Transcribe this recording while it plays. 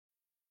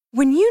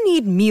When you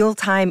need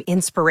mealtime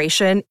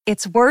inspiration,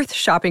 it's worth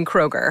shopping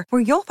Kroger,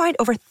 where you'll find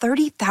over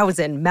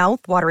 30,000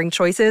 mouth-watering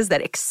choices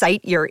that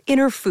excite your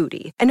inner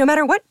foodie. And no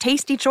matter what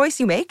tasty choice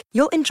you make,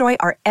 you'll enjoy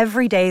our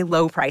everyday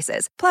low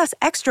prices, plus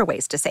extra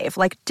ways to save,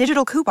 like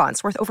digital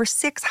coupons worth over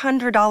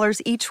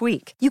 $600 each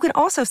week. You can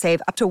also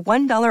save up to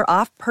 $1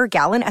 off per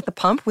gallon at the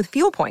pump with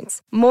fuel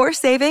points. More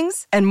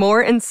savings and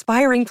more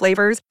inspiring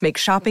flavors make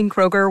shopping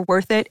Kroger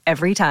worth it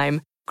every time.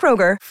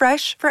 Kroger,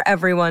 fresh for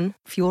everyone.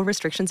 Fuel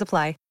restrictions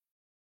apply.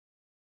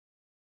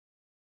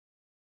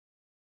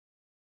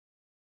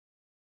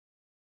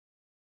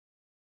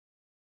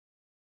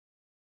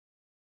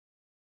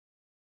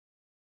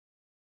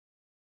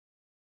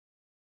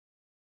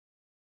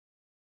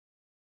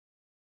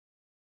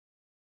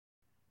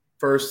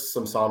 First,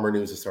 some somber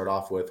news to start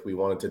off with. We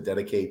wanted to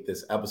dedicate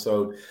this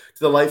episode to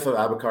the life of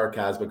Abakar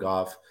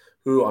Kazbekov,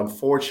 who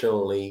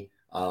unfortunately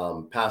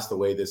passed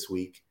away this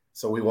week.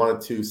 So we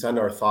wanted to send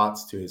our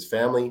thoughts to his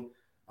family,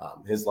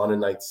 his London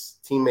Knights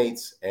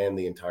teammates, and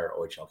the entire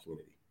OHL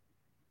community.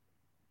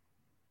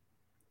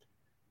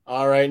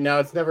 All right, now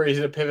it's never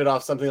easy to pivot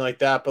off something like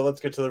that, but let's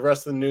get to the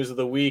rest of the news of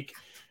the week.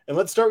 And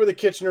let's start with the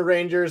Kitchener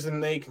Rangers,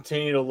 and they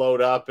continue to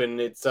load up.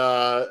 And it's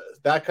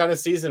that kind of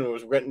season. It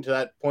was getting to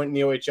that point in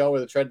the OHL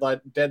where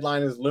the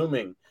deadline is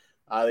looming.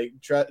 They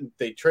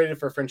traded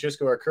for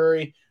Francisco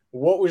Arcuri.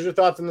 What was your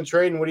thoughts on the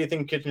trade, and what do you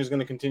think Kitchener is going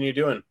to continue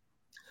doing?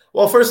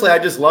 Well, firstly, I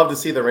just love to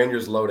see the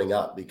Rangers loading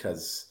up,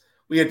 because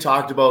we had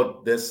talked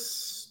about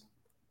this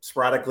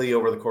sporadically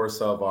over the course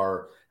of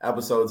our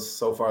episodes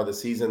so far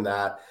this season,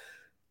 that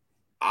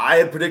I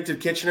had predicted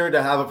Kitchener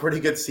to have a pretty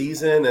good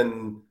season,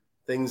 and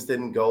things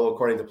didn't go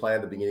according to plan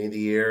at the beginning of the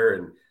year.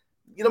 And,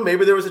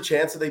 maybe there was a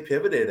chance that they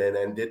pivoted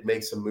and did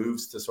make some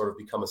moves to sort of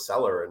become a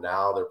seller. And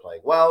now they're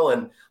playing well.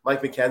 And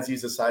Mike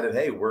McKenzie's decided,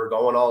 hey, we're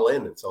going all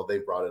in. And so they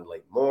brought in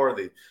Leighton Moore.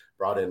 They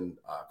brought in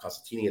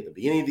Costantini at the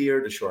beginning of the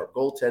year to shore up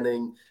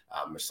goaltending.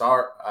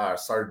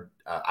 Massard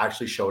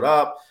actually showed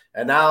up.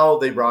 And now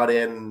they brought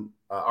in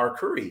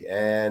Arcuri.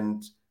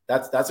 And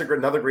that's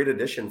another great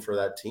addition for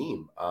that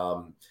team.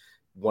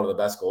 One of the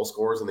best goal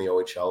scorers in the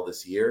OHL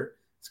this year.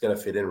 It's going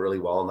to fit in really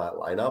well in that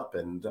lineup.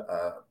 And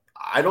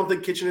I don't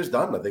think Kitchener's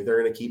done. I think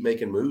they're going to keep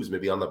making moves,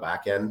 maybe on the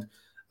back end.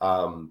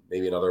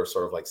 Maybe another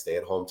sort of like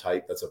stay-at-home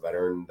type that's a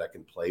veteran that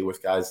can play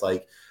with guys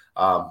like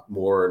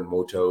Moore and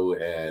Moto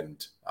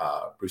and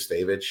Bruce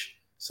Davich.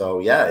 So,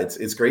 yeah,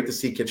 it's great to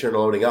see Kitchener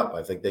loading up.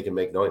 I think they can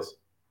make noise.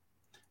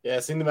 Yeah,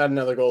 seeing them add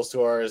another goal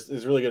scorer is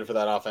really good for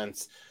that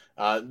offense.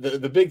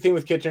 The big thing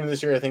with Kitchener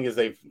this year, I think, is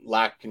they've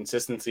lacked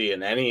consistency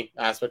in any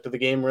aspect of the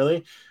game,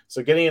 really.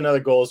 So getting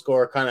another goal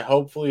scorer kind of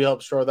hopefully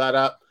helps shore that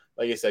up.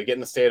 Like you said,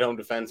 getting a stay-at-home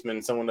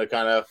defenseman, someone to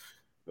kind of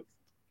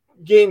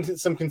gain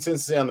some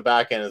consistency on the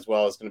back end as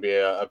well is going to be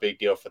a big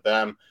deal for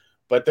them.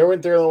 But they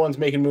weren't the only ones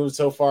making moves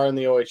so far in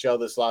the OHL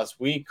this last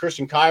week.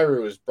 Christian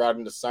Kyrou was brought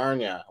into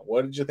Sarnia.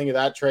 What did you think of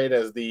that trade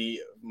as the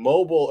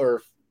mobile,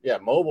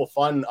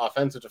 fun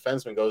offensive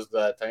defenseman goes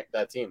to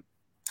that team?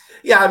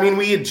 Yeah, I mean,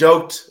 we had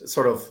joked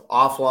sort of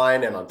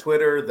offline and on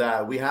Twitter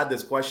that we had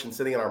this question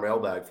sitting in our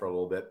mailbag for a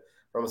little bit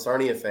from a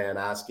Sarnia fan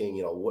asking,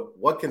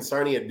 what can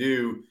Sarnia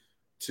do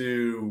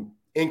to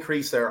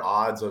increase their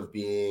odds of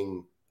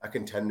being a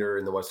contender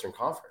in the Western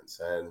Conference?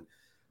 And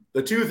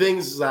the two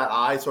things that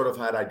I sort of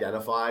had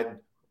identified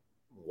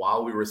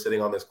while we were sitting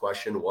on this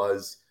question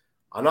was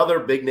another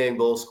big name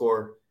goal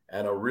scorer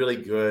and a really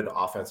good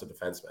offensive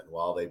defenseman.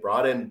 Well, they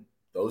brought in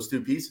those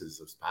two pieces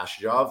of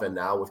Pashajov and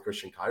now with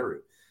Christian Kyrou.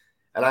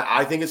 And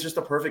I think it's just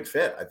a perfect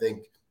fit. I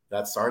think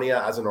that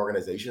Sarnia as an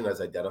organization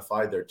has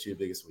identified their two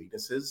biggest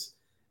weaknesses.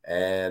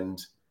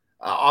 And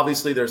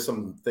obviously there's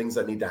some things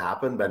that need to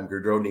happen. Ben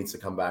Goudreau needs to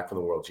come back from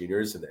the World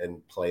Juniors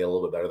and play a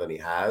little bit better than he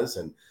has.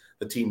 And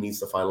the team needs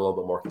to find a little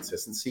bit more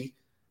consistency.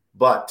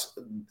 But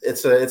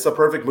it's a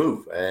perfect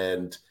move.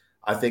 And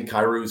I think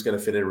Kyrou is going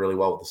to fit in really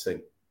well with this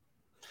thing.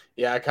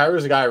 Yeah,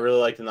 Kyrou's a guy I really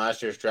liked in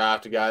last year's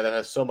draft, a guy that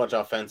has so much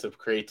offensive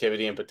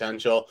creativity and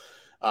potential.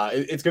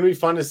 It's going to be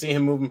fun to see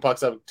him moving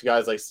pucks up to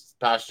guys like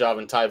Pashajov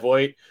and Ty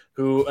Voigt,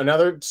 who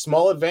another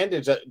small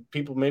advantage that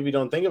people maybe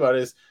don't think about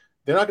is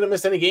they're not going to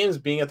miss any games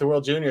being at the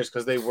World Juniors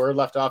because they were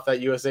left off that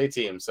USA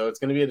team. So it's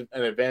going to be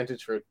an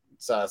advantage for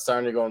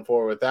Sarnia going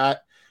forward with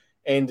that.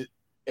 And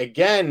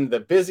again, the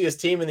busiest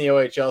team in the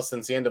OHL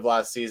since the end of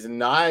last season,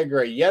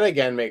 Niagara yet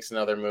again makes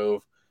another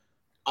move.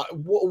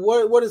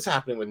 What is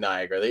happening with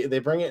Niagara? They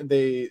bring it.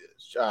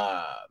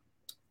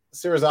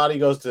 Sirazati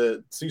goes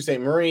to Sault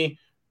Ste. Marie.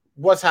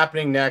 What's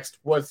happening next?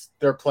 What's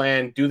their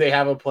plan? Do they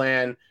have a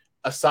plan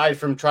aside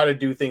from try to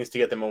do things to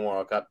get the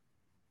Memorial Cup?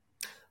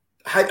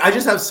 I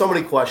just have so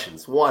many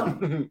questions.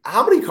 One,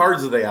 how many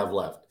cards do they have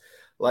left?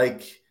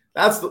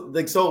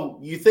 So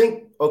you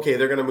think, okay,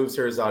 they're going to move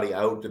Sirazati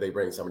out. Do they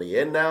bring somebody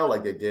in now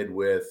like they did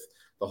with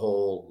the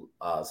whole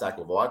Zach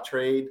Lavoie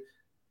trade?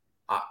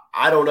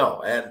 I don't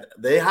know. And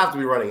they have to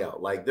be running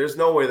out. There's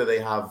no way that they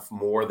have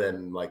more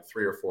than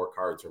 3 or 4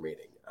 cards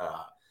remaining.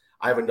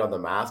 I haven't done the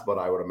math, but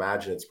I would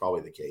imagine it's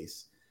probably the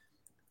case.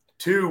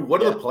 2,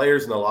 what do the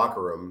players in the locker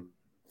room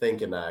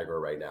think in Niagara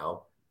right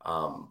now?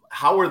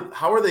 How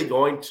are they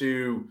going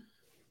to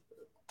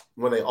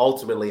when they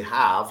ultimately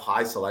have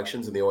high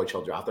selections in the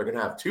OHL draft, they're going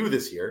to have 2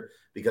 this year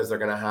because they're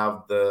going to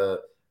have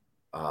the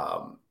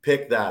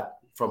pick that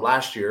from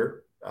last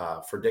year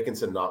for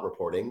Dickinson not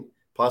reporting,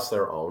 plus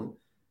their own.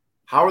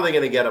 How are they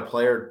going to get a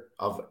player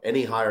of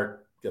any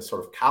higher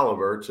sort of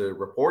caliber to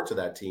report to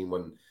that team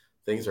when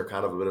things are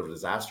kind of a bit of a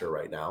disaster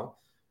right now?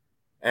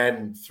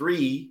 And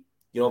 3,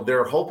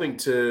 they're hoping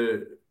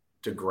to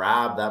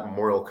grab that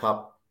Memorial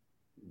Cup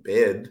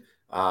bid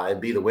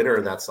and be the winner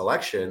in that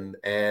selection.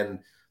 And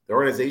the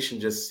organization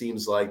just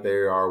seems like they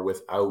are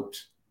without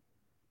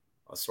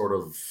a sort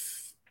of,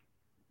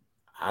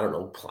 I don't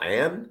know,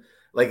 plan.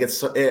 Like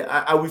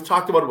we've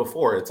talked about it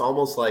before. It's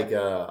almost like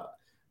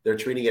they're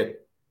treating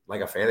it like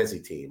a fantasy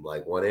team,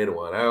 like 1 in,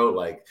 1 out.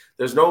 Like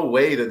there's no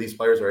way that these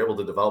players are able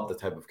to develop the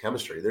type of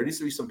chemistry. There needs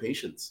to be some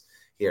patience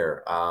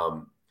here.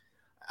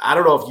 I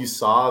don't know if you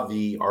saw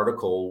the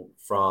article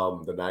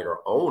from the Niagara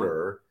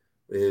owner,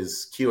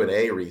 his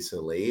Q&A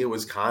recently. It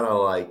was kind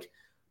of like,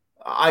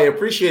 I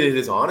appreciated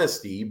his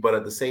honesty, but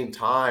at the same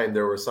time,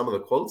 there were some of the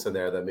quotes in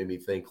there that made me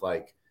think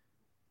like,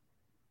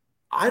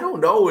 I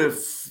don't know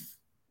if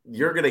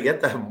you're going to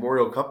get that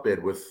Memorial Cup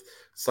bid with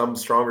some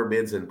stronger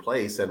bids in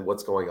place and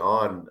what's going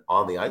on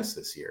the ice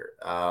this year.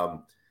 I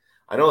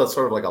know that's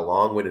sort of like a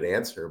long-winded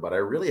answer, but I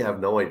really have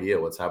no idea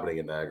what's happening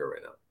in Niagara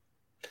right now.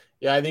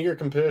 Yeah, I think your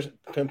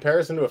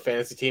comparison to a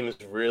fantasy team is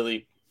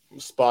really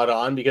spot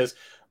on, because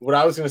what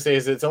I was going to say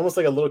is it's almost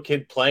like a little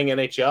kid playing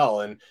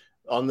NHL, and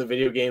on the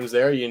video games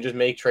there, you can just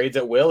make trades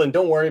at will and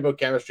don't worry about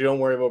chemistry. Don't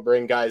worry about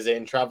bringing guys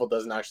in. Travel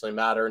doesn't actually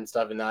matter and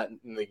stuff in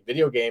the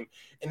video game.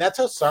 And that's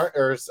how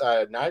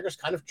Niagara's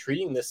kind of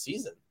treating this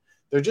season.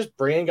 They're just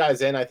bringing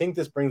guys in. I think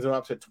this brings them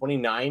up to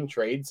 29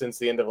 trades since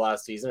the end of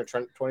last season, or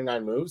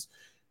 29 moves.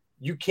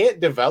 You can't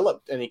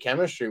develop any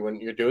chemistry when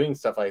you're doing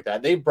stuff like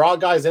that. They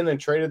brought guys in and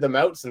traded them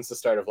out since the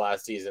start of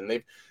last season.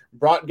 They've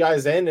brought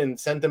guys in and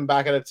sent them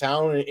back out of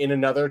town in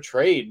another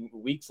trade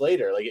weeks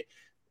later. Like,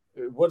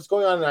 what's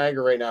going on in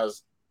Niagara right now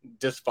is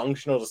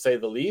dysfunctional to say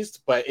the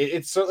least, but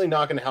it's certainly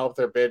not going to help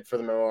their bid for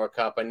the Memorial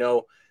Cup. I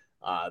know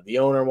the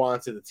owner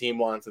wants it, the team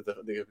wants it,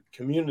 the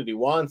community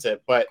wants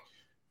it, but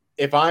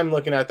if I'm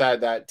looking at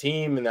that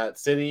team and that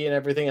city and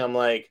everything, I'm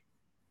like,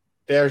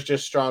 there's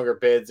just stronger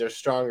bids. There's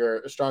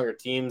stronger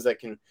teams that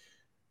can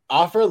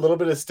offer a little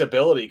bit of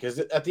stability, because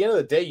at the end of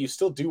the day, you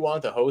still do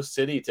want the host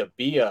city to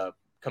be a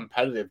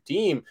competitive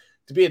team,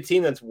 to be a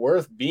team that's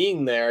worth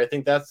being there. I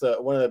think that's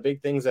one of the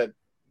big things that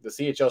the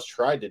CHL's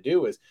tried to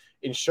do, is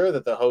ensure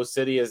that the host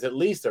city is at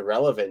least a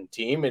relevant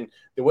team. And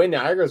the way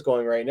Niagara's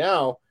going right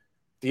now,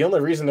 the only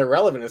reason they're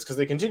relevant is because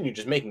they continue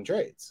just making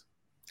trades.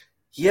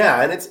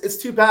 Yeah, and it's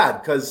too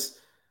bad because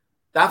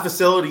that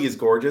facility is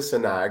gorgeous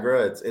in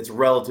Niagara. It's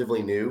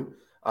relatively new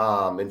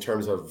in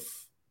terms of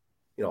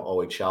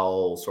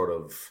OHL, sort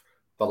of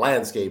the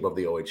landscape of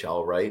the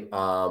OHL, right?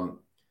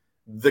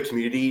 The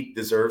community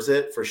deserves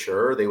it for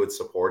sure. They would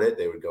support it.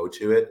 They would go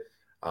to it.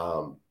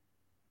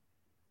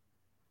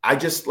 I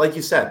just, like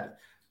you said,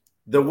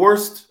 the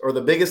worst or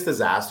the biggest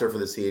disaster for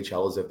the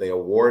CHL is if they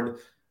award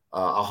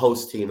a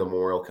host team the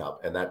Memorial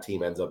Cup and that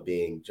team ends up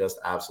being just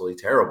absolutely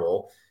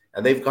terrible,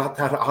 and they've got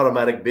that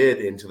automatic bid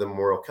into the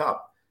Memorial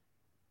Cup.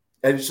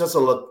 And it's just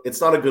it's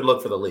not a good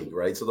look for the league,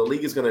 right? So the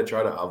league is going to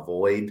try to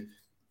avoid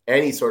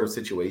any sort of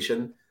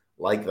situation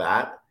like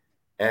that.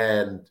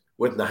 And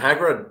with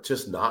Niagara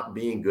just not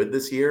being good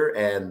this year,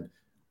 and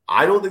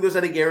I don't think there's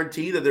any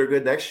guarantee that they're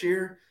good next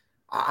year,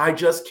 I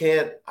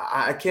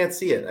can't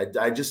see it.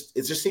 It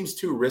just seems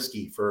too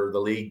risky for the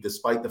league,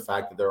 despite the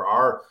fact that there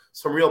are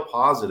some real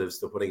positives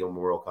to putting a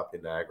Memorial Cup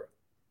in Niagara.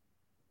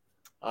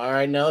 All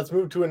right, now let's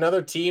move to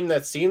another team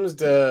that seems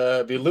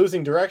to be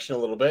losing direction a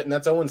little bit, and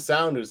that's Owen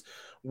Sound, who's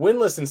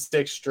winless in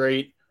 6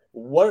 straight.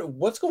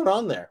 What's going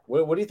on there?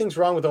 What do you think's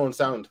wrong with Owen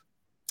Sound?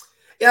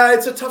 Yeah,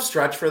 it's a tough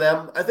stretch for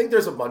them. I think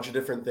there's a bunch of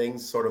different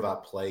things sort of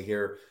at play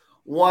here.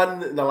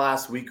 One, in the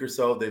last week or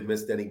so, they've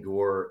missed Denny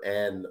Gore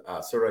and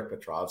Surek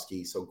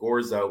Petrovsky. So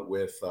Gore's out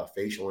with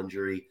facial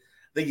injury.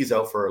 I think he's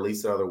out for at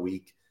least another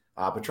week.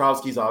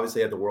 Petrovsky's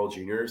obviously at the World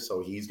Juniors,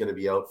 so he's going to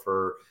be out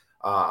for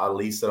at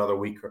least another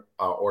week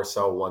or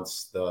so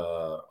once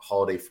the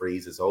holiday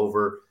freeze is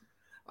over.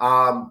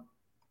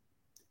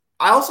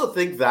 I also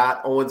think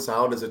that Owen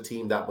Sound is a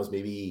team that was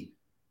maybe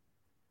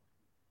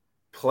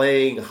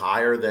playing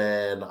higher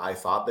than I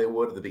thought they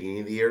would at the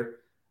beginning of the year.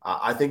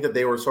 I think that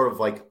they were sort of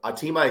like a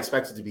team I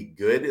expected to be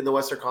good in the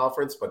Western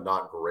Conference, but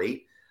not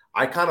great.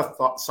 I kind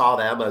of saw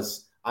them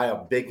as a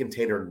big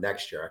contender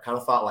next year. I kind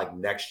of thought like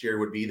next year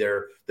would be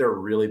their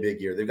really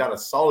big year. They've got a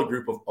solid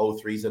group of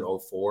 03s and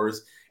 04s,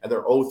 and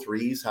their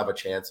 03s have a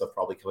chance of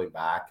probably coming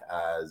back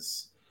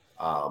as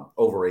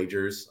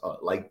overagers,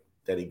 like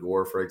Denny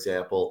Gore, for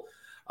example.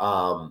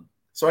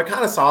 So I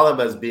kind of saw them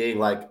as being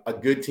like a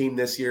good team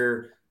this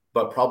year,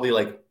 but probably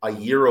like a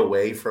year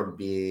away from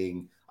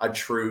being a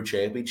true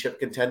championship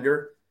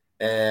contender.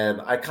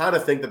 And I kind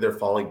of think that they're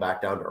falling back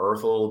down to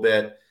earth a little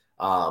bit,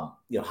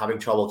 having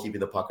trouble keeping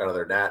the puck out of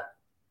their net.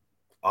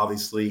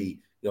 Obviously,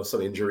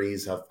 some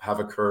injuries have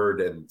occurred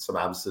and some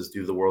absences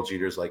due to the World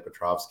Juniors like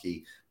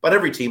Petrovsky, but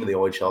every team in the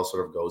OHL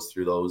sort of goes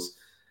through those.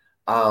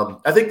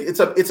 I think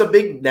it's a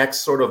big next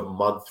sort of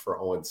month for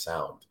Owen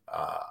Sound.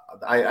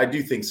 I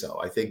do think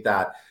so. I think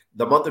that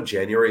the month of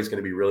January is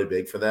going to be really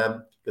big for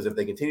them because if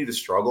they continue to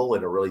struggle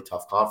in a really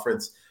tough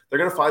conference, they're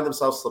going to find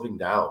themselves slipping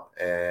down,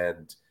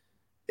 and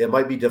it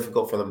might be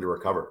difficult for them to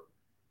recover.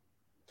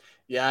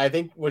 Yeah, I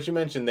think what you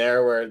mentioned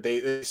there, where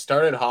they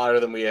started hotter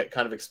than we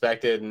kind of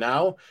expected.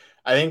 Now,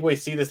 I think we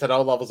see this at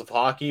all levels of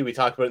hockey. We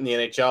talked about it in the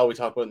NHL. We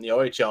talked about it in the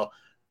OHL.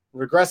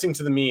 Regressing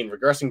to the mean,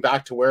 regressing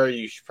back to where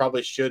you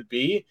probably should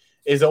be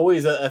is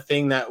always a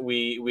thing that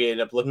we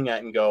end up looking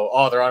at and go,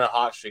 oh, they're on a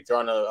hot streak. They're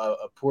on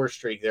a poor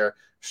streak. They're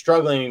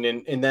struggling,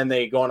 and then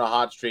they go on a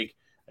hot streak.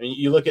 I mean,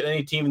 you look at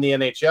any team in the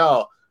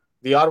NHL,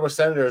 the Ottawa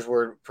Senators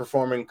were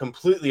performing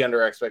completely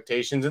under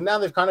expectations, and now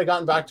they've kind of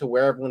gotten back to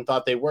where everyone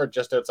thought they were,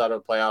 just outside of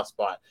a playoff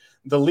spot.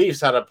 The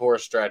Leafs had a poor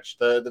stretch.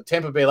 The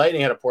Tampa Bay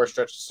Lightning had a poor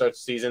stretch to start the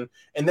season,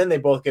 and then they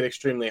both get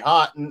extremely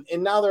hot, and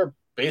now they're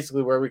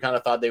basically where we kind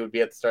of thought they would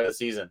be at the start of the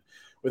season.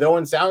 With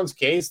Owen Sound's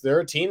case, they're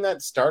a team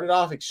that started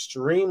off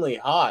extremely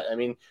hot. I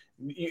mean,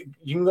 you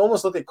can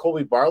almost look at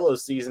Colby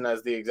Barlow's season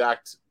as the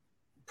exact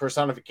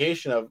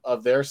personification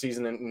of their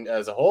season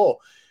as a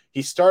whole.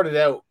 He started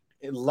out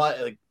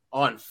like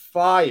on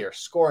fire,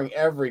 scoring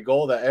every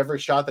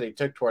shot that he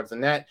took towards the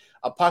net.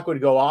 A puck would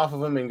go off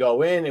of him and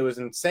go in. It was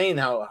insane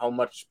how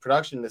much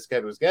production this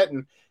kid was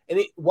getting.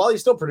 And while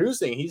he's still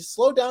producing, he's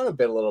slowed down a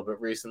little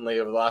bit recently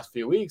over the last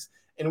few weeks.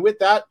 And with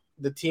that,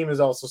 the team has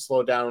also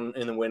slowed down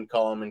in the win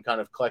column and kind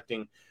of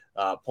collecting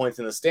points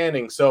in the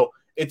standings. So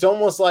it's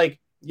almost like,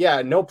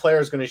 yeah, no player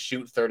is going to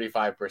shoot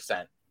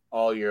 35%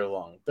 all year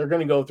long. They're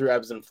going to go through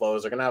ebbs and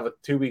flows. They're going to have a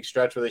 2-week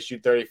stretch where they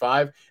shoot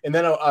 35, and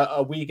then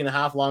a week and a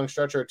half long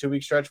stretch or a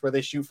 2-week stretch where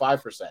they shoot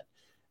 5%.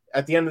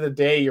 At the end of the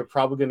day, you're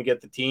probably going to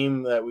get the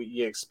team that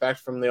you expect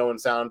from the Owen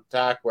Sound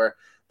attack, where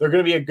they're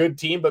going to be a good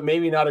team, but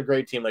maybe not a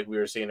great team like we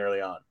were seeing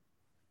early on.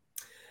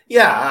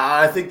 Yeah,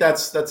 I think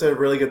that's a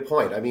really good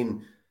point. I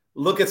mean,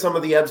 look at some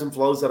of the ebbs and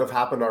flows that have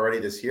happened already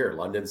this year.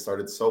 London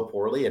started so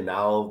poorly, and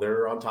now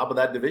they're on top of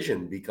that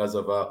division because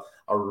of a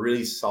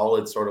really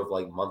solid sort of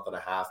like month and a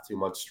half,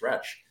 2-month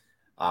stretch.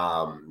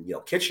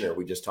 Kitchener,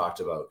 we just talked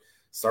about,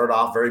 started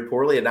off very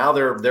poorly, and now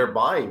they're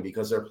buying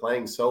because they're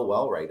playing so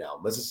well right now.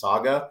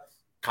 Mississauga,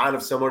 kind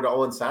of similar to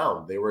Owen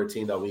Sound. They were a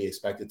team that we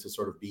expected to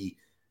sort of be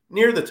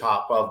near the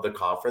top of the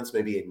conference,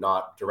 maybe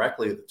not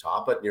directly at the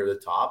top, but near the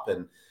top.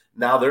 And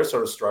now they're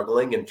sort of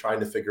struggling and trying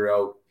to figure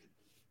out,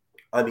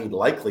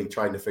 likely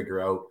trying to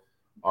figure out,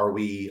 are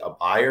we a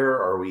buyer?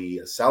 Are we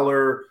a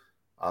seller?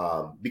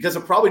 Because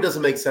it probably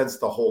doesn't make sense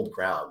to hold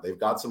ground. They've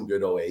got some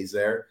good OAs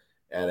there.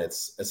 And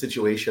it's a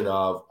situation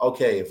of,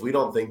 okay, if we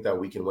don't think that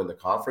we can win the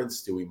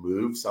conference, do we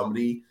move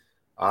somebody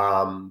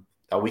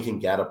that we can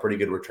get a pretty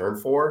good return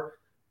for?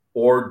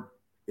 Or,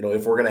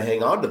 if we're going to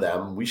hang on to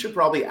them, we should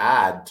probably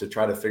add to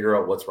try to figure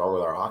out what's wrong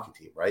with our hockey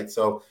team, right?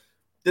 So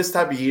this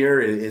type of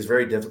year is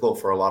very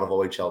difficult for a lot of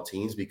OHL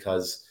teams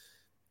because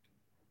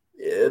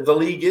the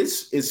league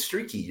is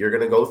streaky. You're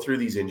going to go through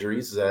these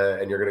injuries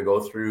and you're going to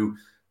go through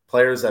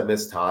players that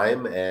miss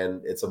time,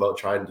 and it's about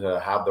trying to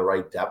have the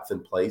right depth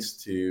in place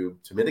to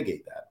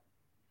mitigate that.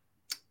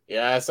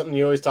 Yeah, something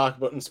you always talk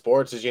about in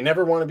sports is you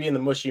never want to be in the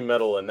mushy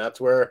middle, and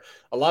that's where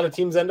a lot of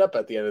teams end up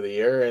at the end of the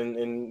year,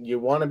 and you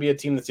want to be a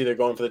team that's either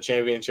going for the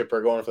championship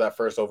or going for that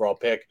first overall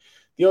pick.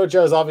 The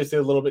OHL is obviously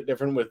a little bit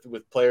different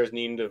with players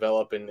needing to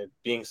develop and it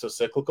being so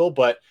cyclical,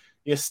 but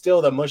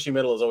the mushy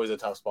middle is always a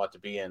tough spot to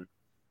be in.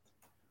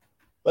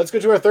 Let's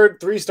go to our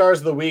 3 stars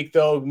of the week,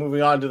 though,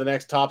 moving on to the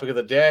next topic of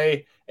the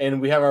day.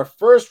 And we have our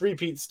first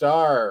repeat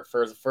star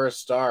for the first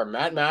star,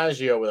 Matt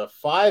Maggio, with a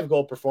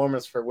 5-goal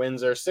performance for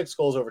Windsor, 6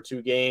 goals over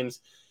 2 games.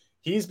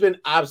 He's been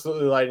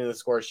absolutely lighting the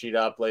score sheet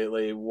up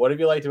lately. What have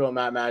you liked about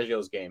Matt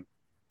Maggio's game?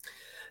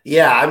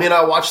 Yeah,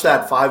 I watched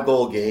that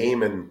 5-goal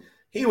game, and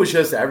he was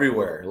just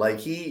everywhere.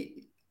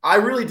 I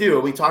really do.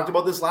 And we talked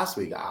about this last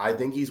week. I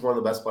think he's one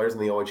of the best players in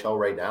the OHL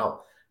right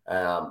now.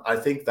 I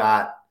think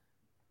that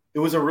it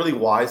was a really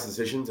wise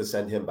decision to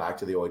send him back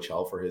to the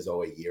OHL for his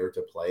OA year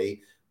to play,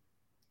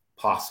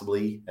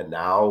 possibly, and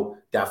now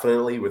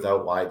definitely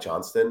without Wyatt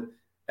Johnston.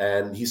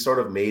 And he sort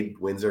of made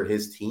Windsor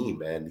his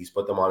team, and he's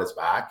put them on his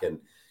back.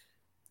 And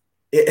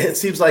it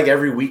seems like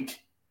every week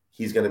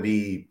he's going to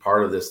be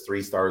part of this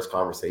 3 stars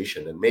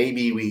conversation. And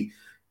maybe we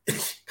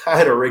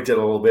kind of rigged it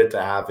a little bit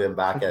to have him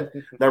back at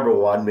number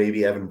 1.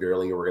 Maybe Evan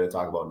Beerling, who we're going to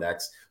talk about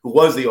next, who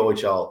was the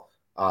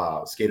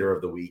OHL skater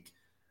of the week.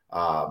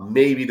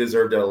 Maybe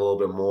deserved it a little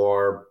bit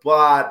more,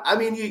 but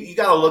you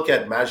got to look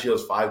at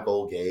Maggio's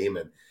 5-goal game,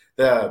 and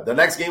the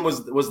next game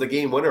was the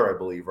game winner, I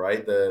believe,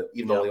 right?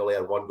 Even though he only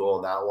had 1 goal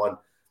in that one,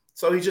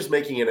 so he's just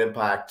making an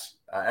impact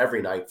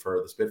every night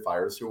for the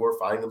Spitfires, who are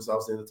finding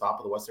themselves in the top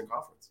of the Western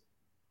Conference.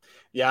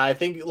 Yeah, I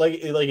think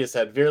like you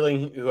said,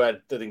 Veerling, who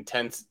had I think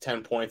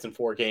 10 points in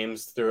 4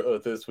 games through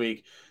this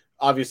week,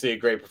 obviously a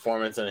great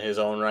performance in his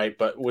own right,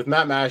 but with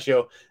Matt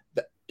Maggio,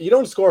 you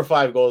don't score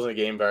 5 goals in a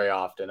game very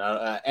often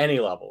at any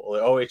level,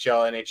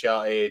 OHL,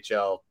 NHL,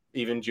 AHL,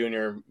 even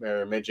junior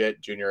or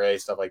midget, junior A,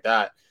 stuff like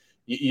that.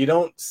 You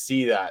don't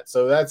see that.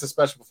 So that's a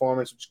special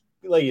performance, which,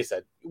 like you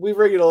said, we've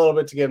rigged it a little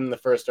bit to give him the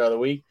first star of the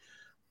week.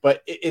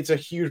 But it's a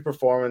huge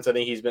performance. I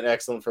think he's been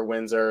excellent for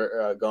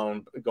Windsor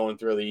going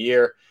through the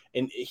year.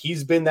 And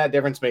he's been that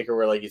difference maker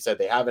where, like you said,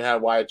 they haven't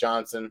had Wyatt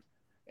Johnson.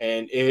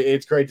 And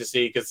it's great to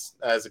see because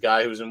as a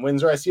guy who's in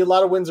Windsor, I see a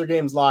lot of Windsor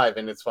games live,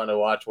 and it's fun to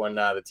watch when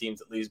the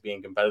team's at least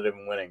being competitive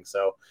and winning.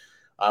 So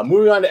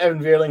moving on to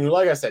Evan Veerling, who,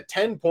 like I said,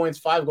 10 points,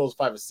 5 goals,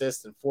 5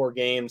 assists in 4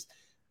 games.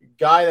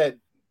 Guy that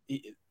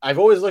I've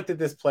always looked at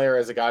this player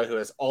as a guy who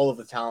has all of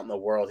the talent in the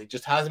world. He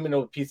just hasn't been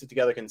able to piece it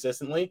together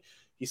consistently.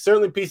 He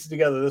certainly pieced it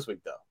together this week,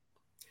 though.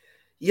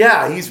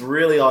 Yeah, he's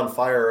really on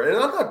fire.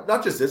 And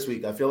not just this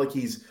week. I feel like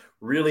he's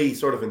really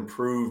sort of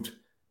improved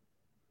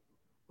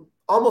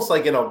almost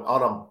like on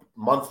a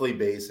monthly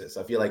basis.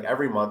 I feel like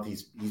every month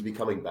he's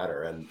becoming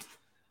better. And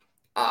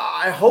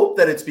I hope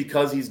that it's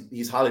because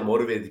he's highly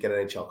motivated to get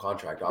an NHL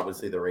contract.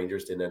 Obviously, the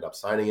Rangers didn't end up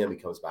signing him. He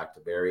comes back to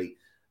Barrie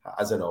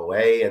as an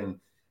OA. And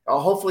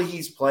hopefully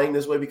he's playing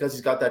this way because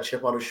he's got that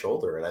chip on his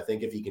shoulder. And I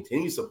think if he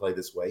continues to play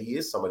this way, he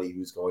is somebody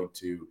who's going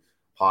to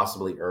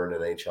possibly earn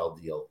an NHL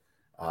deal.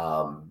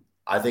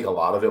 I think a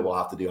lot of it will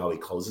have to do how he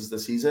closes the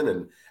season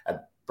and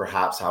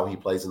perhaps how he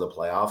plays in the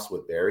playoffs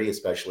with Barrie,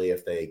 especially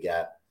if they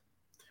get,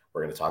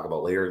 we're going to talk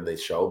about later in the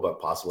show, but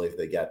possibly if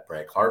they get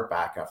Brad Clark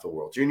back after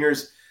World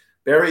Juniors.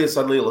 Barrie is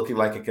suddenly looking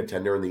like a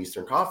contender in the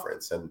Eastern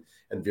Conference, and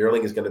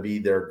Veerling is going to be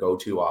their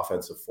go-to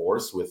offensive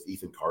force with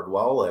Ethan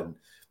Cardwell, and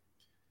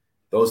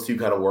those two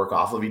kind of work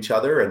off of each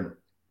other. And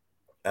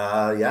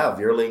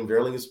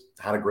Veerling has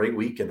had a great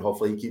week, and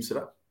hopefully he keeps it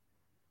up.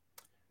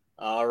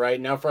 All right,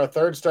 now for our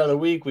third star of the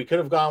week, we could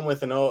have gone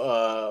with one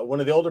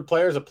of the older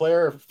players,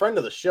 a friend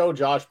of the show,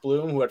 Josh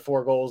Bloom, who had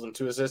 4 goals and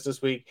 2 assists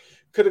this week.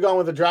 Could have gone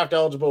with a draft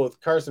eligible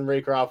with Carson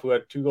Raycroft, who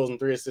had 2 goals and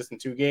 3 assists in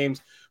 2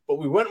 games. But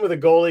we went with a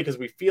goalie because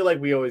we feel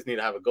like we always need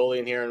to have a goalie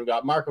in here. And we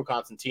got Marco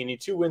Constantini,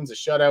 2 wins, a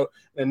shutout,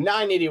 and a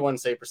 .981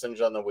 save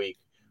percentage on the week.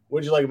 What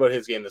did you like about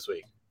his game this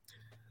week?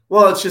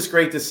 Well, it's just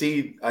great to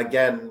see,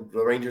 again,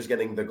 the Rangers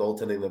getting the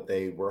goaltending that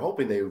they were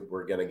hoping they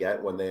were going to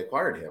get when they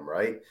acquired him,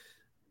 right?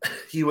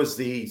 He was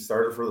the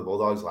starter for the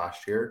Bulldogs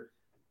last year.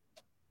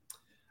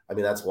 I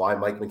mean, that's why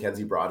Mike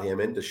McKenzie brought him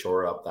in to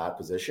shore up that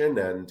position.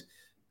 And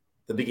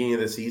the beginning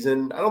of the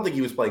season, I don't think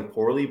he was playing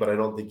poorly, but I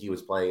don't think he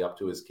was playing up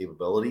to his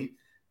capability.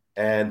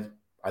 And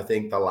I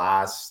think the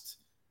last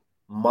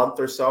month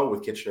or so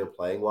with Kitchener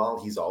playing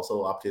well, he's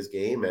also upped his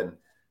game and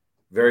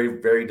very,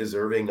 very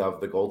deserving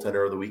of the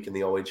goaltender of the week in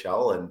the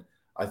OHL. And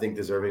I think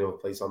deserving of a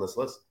place on this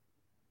list.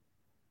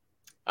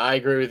 I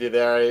agree with you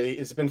there.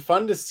 It's been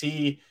fun to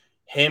see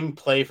him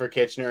play for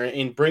Kitchener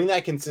and bring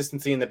that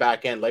consistency in the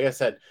back end. Like I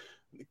said,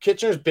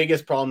 Kitchener's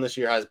biggest problem this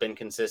year has been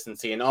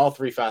consistency in all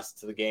 3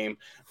 facets of the game.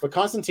 But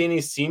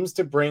Constantini seems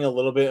to bring a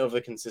little bit of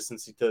the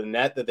consistency to the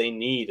net that they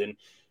need. And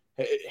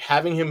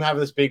having him have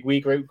this big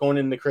week, right, going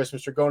into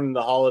Christmas or going into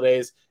the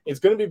holidays, it's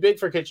going to be big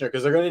for Kitchener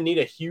because they're going to need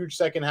a huge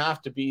second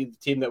half to be the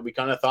team that we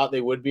kind of thought they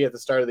would be at the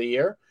start of the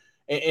year.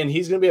 And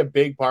he's going to be a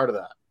big part of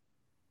that.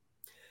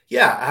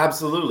 Yeah,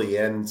 absolutely.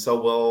 And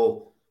so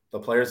will the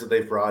players that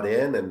they've brought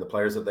in and the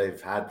players that they've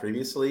had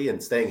previously,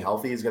 and staying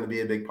healthy is going to be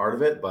a big part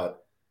of it.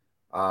 But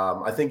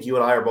I think you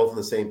and I are both on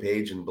the same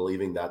page in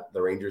believing that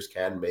the Rangers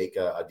can make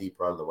a deep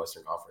run in the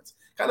Western Conference.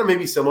 Kind of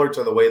maybe similar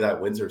to the way that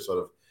Windsor sort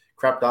of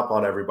crept up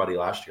on everybody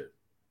last year.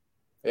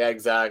 Yeah,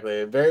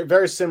 exactly. Very,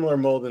 very similar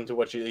mold into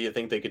what you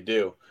think they could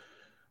do.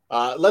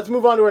 Let's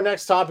move on to our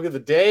next topic of the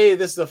day.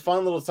 This is a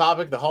fun little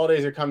topic. The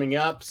holidays are coming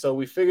up, so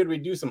we figured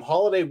we'd do some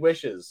holiday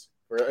wishes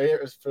for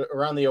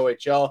around the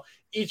OHL.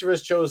 Each of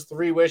us chose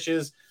 3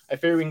 wishes. I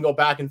figure we can go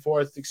back and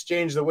forth,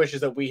 exchange the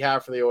wishes that we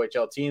have for the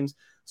OHL teams.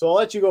 So I'll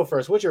let you go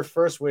first. What's your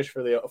first wish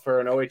for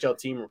an OHL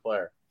team or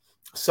player?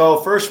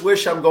 So first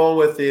wish I'm going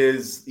with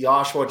is the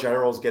Oshawa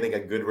Generals getting a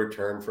good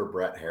return for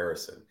Brett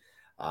Harrison.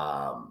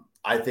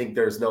 I think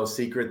there's no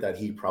secret that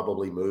he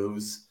probably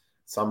moves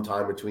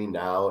sometime between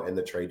now and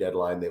the trade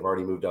deadline. They've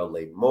already moved out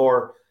Leighton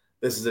Moore.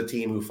 This is a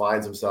team who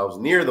finds themselves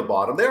near the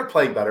bottom. They're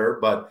playing better,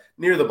 but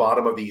near the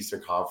bottom of the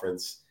Eastern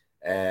Conference.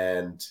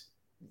 And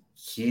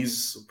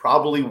he's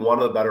probably one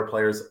of the better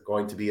players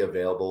going to be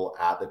available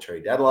at the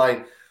trade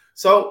deadline.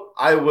 So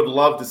I would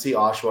love to see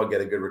Oshawa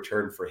get a good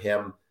return for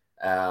him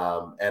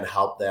and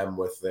help them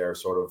with their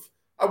sort of,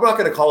 I'm not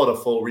going to call it a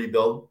full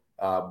rebuild,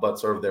 but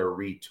sort of their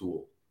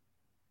retool.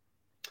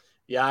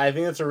 Yeah, I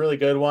think that's a really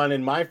good one.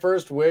 And my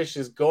first wish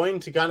is going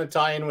to kind of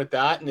tie in with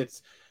that. And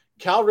it's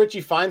Cal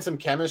Ritchie finds some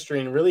chemistry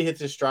and really hits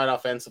his stride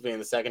offensively in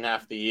the second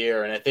half of the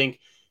year. And I think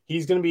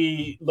he's going to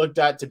be looked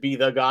at to be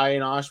the guy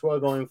in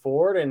Oshawa going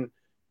forward. And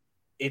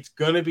it's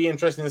going to be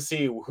interesting to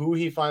see who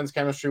he finds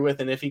chemistry with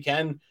and if he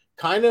can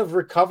kind of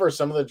recover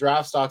some of the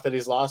draft stock that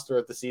he's lost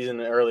throughout the season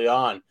early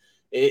on.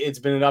 It's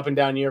been an up and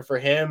down year for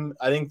him.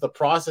 I think the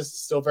process is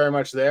still very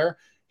much there.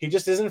 He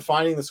just isn't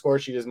finding the score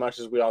sheet as much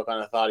as we all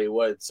kind of thought he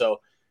would. So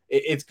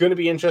it's going to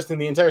be interesting.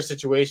 The entire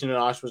situation in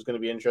Oshawa is going to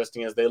be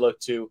interesting as they look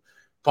to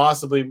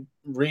possibly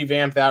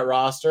revamp that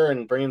roster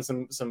and bring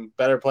in some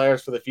better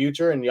players for the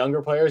future, and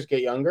younger players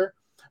get younger.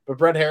 But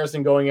Brett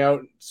Harrison going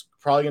out is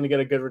probably going to get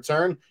a good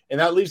return, and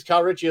that leaves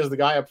Cal Ritchie as the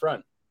guy up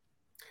front.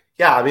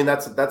 Yeah, I mean,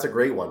 that's a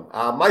great one.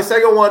 My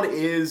second one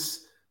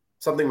is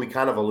something we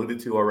kind of alluded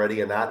to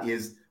already, and that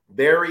is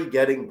Barrie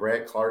getting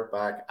Brant Clark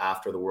back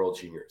after the World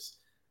Juniors.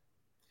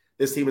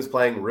 This team is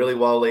playing really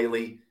well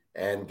lately,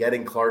 and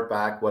getting Clark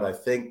back would, I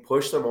think,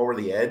 push them over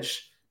the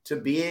edge to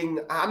being,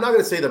 I'm not going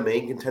to say the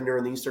main contender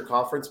in the Eastern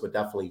Conference, but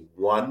definitely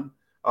one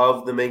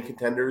of the main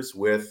contenders,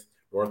 with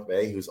North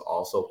Bay, who's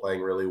also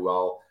playing really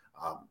well.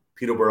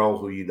 Peterborough,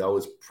 who you know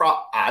is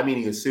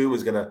you assume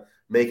is going to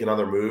make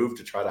another move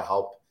to try to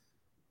help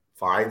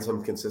find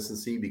some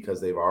consistency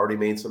because they've already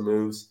made some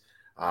moves.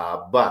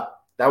 But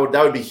that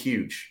would be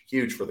huge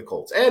for the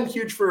Colts, and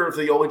huge for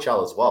the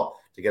OHL as well,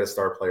 to get a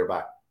star player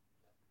back.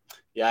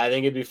 Yeah, I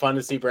think it'd be fun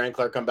to see Brant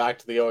Clark come back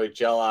to the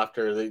OHL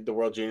after the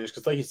World Juniors,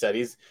 because like you said,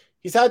 he's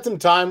had some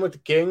time with the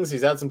Kings.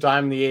 He's had some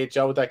time in the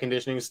AHL with that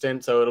conditioning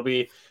stint, so it'll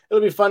be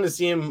fun to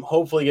see him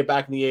hopefully get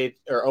back in the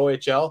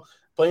OHL,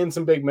 playing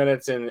some big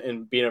minutes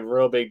and being a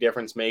real big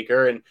difference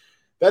maker. And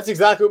that's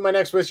exactly what my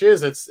next wish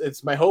is.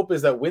 It's my hope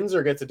is that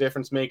Windsor gets a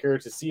difference maker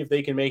to see if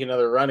they can make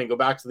another run and go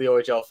back to the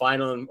OHL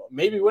final and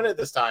maybe win it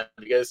this time,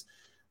 because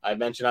I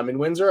mentioned I'm in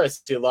Windsor. I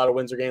see a lot of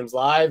Windsor games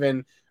live,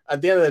 and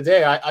at the end of the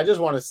day, I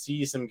just want to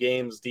see some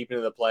games deep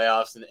into the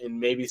playoffs and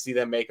maybe see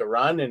them make a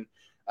run. And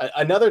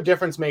another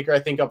difference maker, I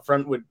think, up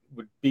front would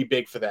be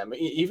big for them.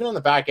 Even on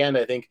the back end,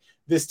 I think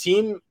this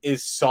team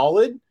is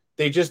solid.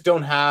 They just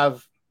don't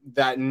have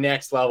that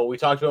next level. We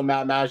talked about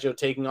Matt Maggio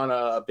taking on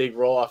a big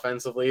role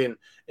offensively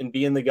and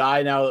being the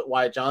guy now that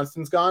Wyatt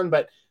Johnston's gone,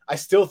 but I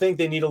still think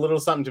they need a little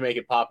something to make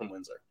it pop in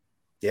Windsor.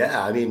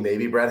 Yeah, I mean,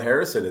 maybe Brett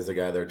Harrison is the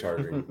guy they're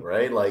targeting,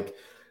 right?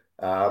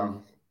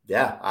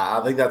 Yeah,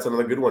 I think that's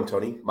another good one,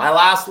 Tony. My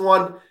last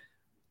one,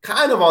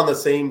 kind of on the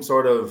same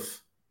sort of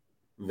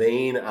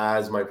vein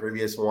as my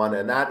previous one,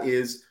 and that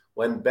is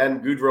when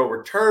Ben Goodrow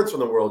returns from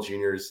the World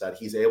Juniors, that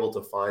he's able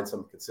to find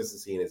some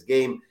consistency in his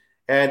game,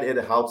 and it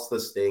helps the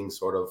Sting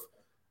sort of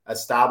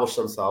establish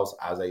themselves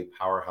as a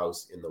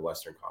powerhouse in the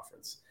Western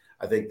Conference.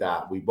 I think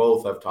that we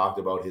both have talked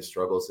about his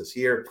struggles this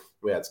year.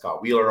 We had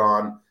Scott Wheeler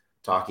on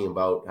talking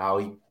about how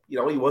he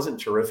wasn't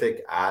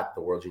terrific at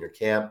the World Junior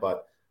Camp,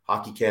 but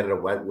Hockey Canada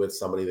went with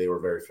somebody they were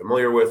very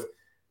familiar with.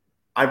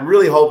 I'm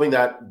really hoping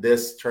that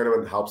this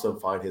tournament helps him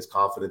find his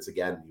confidence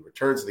again. He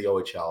returns to the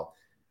OHL,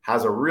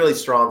 has a really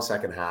strong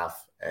second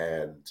half,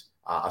 and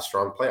a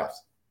strong playoffs.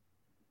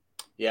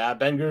 Yeah,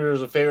 Ben Goodrow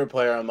is a favorite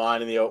player of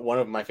mine, one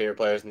of my favorite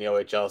players in the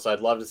OHL, so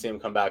I'd love to see him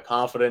come back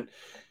confident.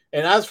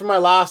 And as for my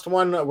last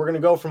one, we're going to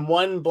go from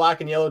one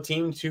black and yellow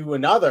team to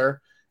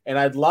another, and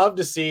I'd love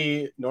to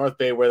see North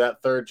Bay wear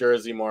that third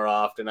jersey more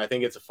often. I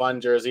think it's a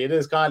fun jersey. It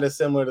is kind of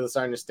similar to the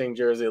Sarnia Sting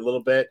jersey a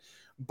little bit,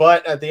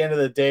 but at the end of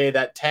the day,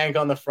 that tank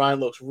on the front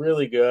looks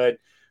really good.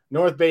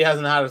 North Bay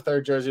hasn't had a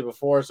third jersey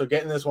before, so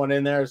getting this one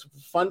in there is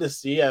fun to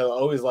see. I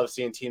always love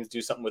seeing teams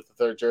do something with the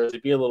third jersey,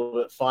 be a little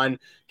bit fun,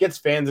 gets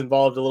fans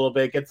involved a little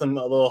bit, gets them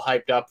a little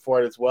hyped up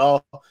for it as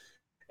well.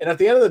 And at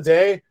the end of the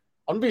day,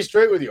 I'm going to be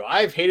straight with you.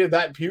 I've hated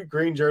that puke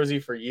green jersey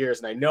for years,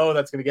 and I know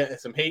that's going to get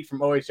some hate from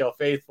OHL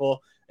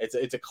faithful.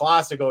 It's a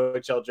classic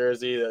OHL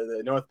jersey,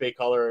 the North Bay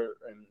color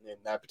and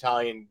that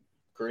battalion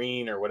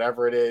green or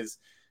whatever it is.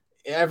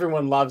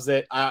 Everyone loves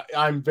it.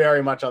 I'm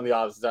very much on the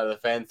opposite side of the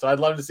fence, so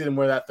I'd love to see them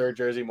wear that third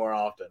jersey more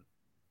often.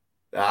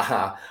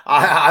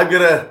 I'm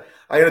gonna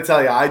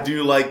tell you, I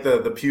do like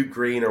the puke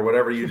green or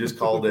whatever you just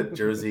called it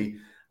jersey,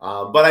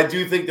 but I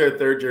do think their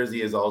third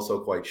jersey is also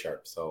quite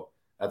sharp. So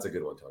that's a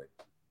good one, Tony.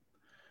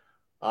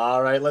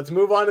 All right, let's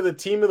move on to the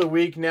team of the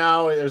week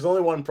now. There's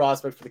only one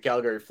prospect for the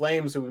Calgary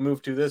Flames who we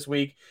moved to this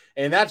week,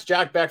 and that's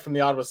Jack Beck from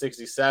the Ottawa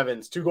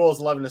 67s. 2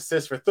 goals, 11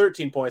 assists for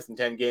 13 points in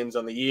 10 games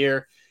on the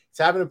year. He's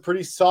having a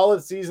pretty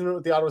solid season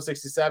with the Ottawa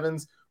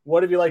 67s.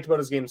 What have you liked about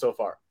his game so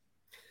far?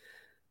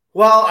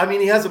 Well, I mean,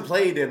 he hasn't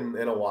played in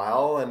a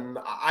while, and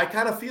I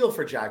kind of feel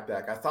for Jack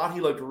Beck. I thought he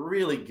looked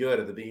really good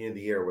at the beginning of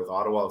the year with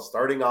Ottawa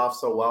starting off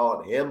so well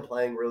and him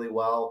playing really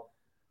well,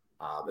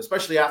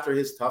 especially after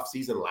his tough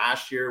season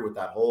last year with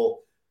that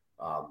whole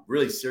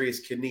really serious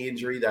kidney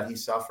injury that he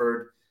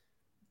suffered.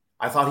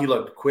 I thought he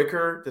looked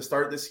quicker to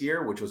start this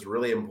year, which was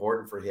really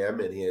important for him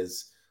in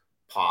his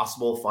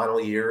possible final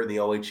year in the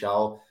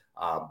OHL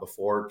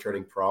before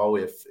turning pro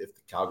if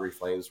the Calgary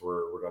Flames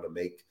were going to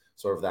make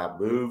sort of that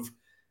move.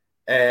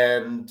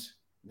 And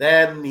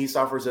then he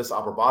suffers this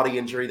upper body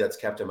injury that's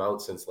kept him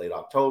out since late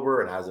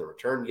October and hasn't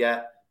returned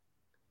yet.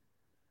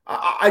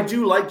 I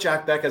do like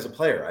Jack Beck as a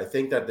player. I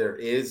think that there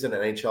is an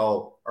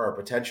NHL or a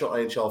potential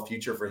NHL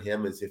future for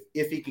him is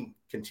if he can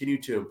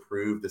continue to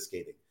improve the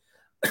skating.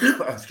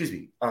 Excuse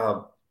me.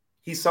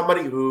 He's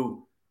somebody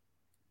who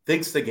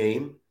thinks the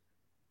game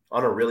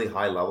on a really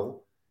high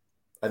level.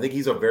 I think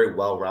he's a very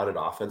well-rounded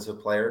offensive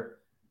player.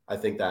 I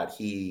think that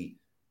he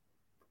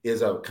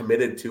is a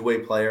committed two-way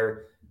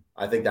player.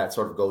 I think that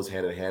sort of goes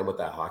hand in hand with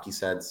that hockey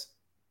sense.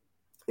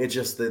 It's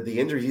just the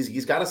injury.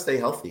 He's got to stay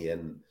healthy.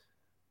 And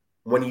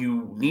when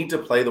you need to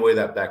play the way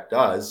that Beck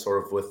does,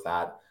 sort of with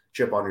that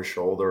chip on your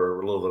shoulder,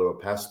 a little bit of a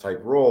pest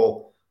type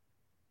role,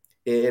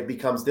 it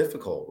becomes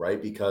difficult,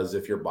 right? Because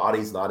if your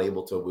body's not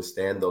able to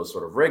withstand those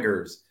sort of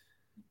rigors,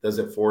 does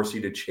it force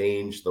you to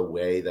change the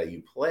way that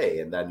you play?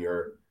 And then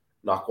you're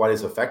not quite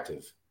as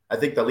effective I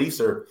think the Leafs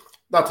are,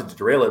 not to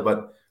derail it,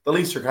 but the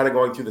Leafs are kind of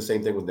going through the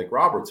same thing with Nick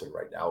Robertson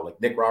right now. Like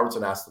Nick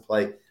Robertson has to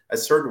play a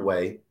certain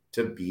way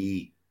to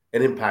be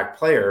an impact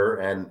player,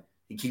 and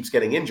he keeps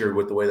getting injured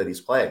with the way that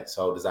he's playing.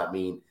 So does that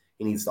mean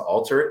he needs to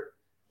alter it?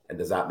 And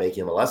does that make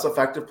him a less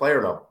effective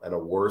player and a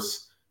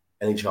worse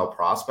NHL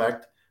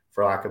prospect,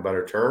 for lack of a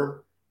better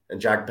term? And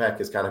Jack Beck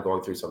is kind of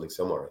going through something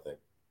similar, I think.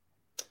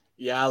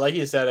 Yeah, like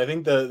you said, I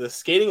think the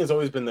skating has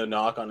always been the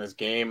knock on his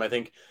game. I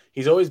think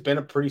he's always been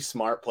a pretty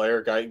smart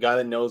player, guy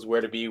that knows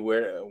where to be,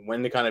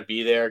 when to kind of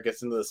be there,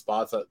 gets into the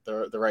spots at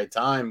the right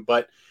time.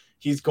 But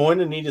he's going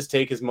to need to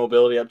take his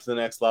mobility up to the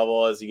next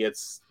level as he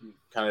gets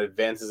kind of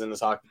advances in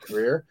his hockey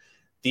career.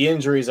 The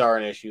injuries are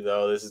an issue,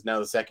 though. This is now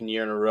the second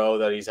year in a row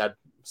that he's had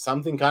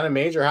something kind of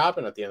major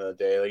happen at the end of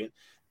the day. Like,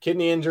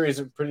 kidney injuries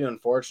are pretty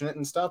unfortunate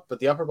and stuff, but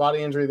the upper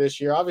body injury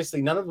this year,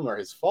 obviously none of them are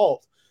his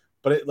fault.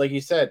 But like you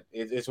said,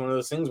 it's one of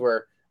those things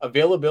where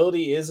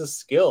availability is a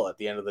skill at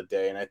the end of the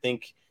day. And I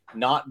think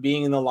not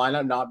being in the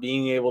lineup, not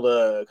being able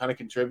to kind of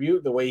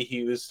contribute the way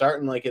he was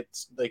starting, like you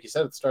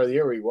said at the start of the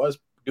year where he was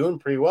doing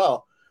pretty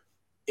well,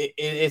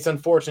 it's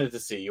unfortunate to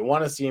see. You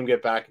want to see him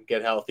get back and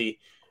get healthy.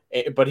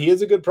 But he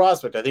is a good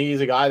prospect. I think he's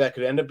a guy that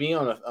could end up being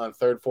on a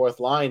third, fourth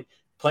line,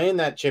 playing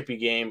that chippy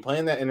game,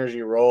 playing that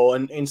energy role,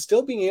 and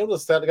still being able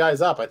to set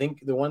guys up. I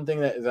think the one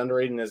thing that is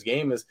underrated in his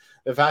game is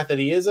the fact that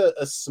he is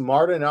a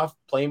smart enough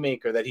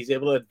playmaker that he's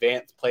able to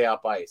advance play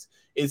up ice.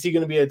 Is he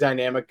going to be a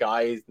dynamic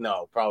guy?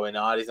 No, probably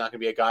not. He's not going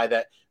to be a guy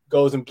that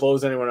goes and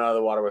blows anyone out of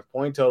the water with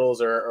point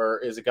totals or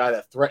is a guy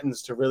that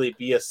threatens to really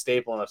be a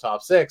staple in a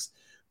top six.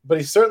 But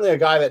he's certainly a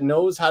guy that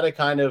knows how to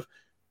kind of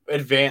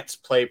advance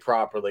play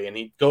properly, and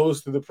he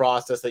goes through the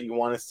process that you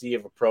want to see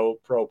of a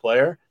pro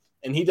player,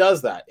 and he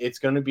does that. It's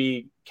going to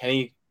be, can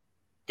he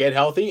get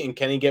healthy and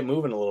can he get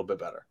moving a little bit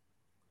better?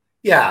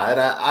 Yeah, and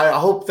I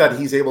hope that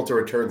he's able to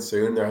return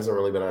soon. There hasn't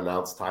really been an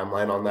announced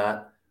timeline on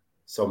that,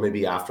 so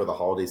maybe after the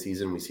holiday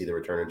season we see the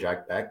return of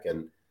Jack Beck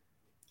and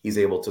he's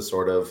able to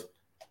sort of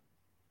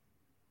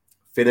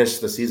finish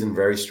the season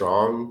very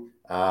strong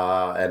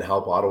and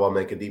help Ottawa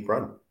make a deep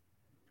run.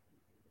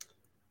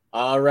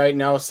 All right,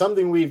 now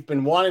something we've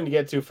been wanting to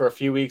get to for a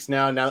few weeks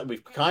now that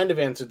we've kind of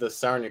answered the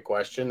Sarnia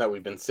question that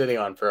we've been sitting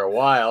on for a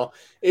while,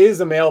 is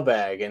the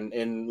mailbag.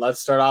 And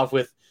let's start off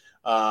with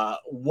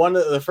one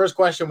of the first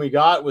question we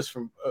got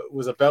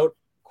was about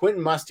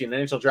Quentin Musty, an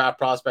NHL draft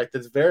prospect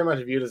that's very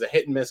much viewed as a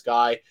hit and miss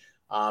guy.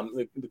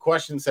 The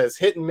question says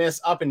hit and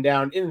miss, up and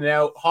down, in and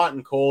out, hot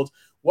and cold.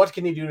 What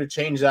can he do to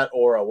change that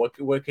aura? What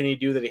can he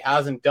do that he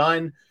hasn't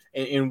done?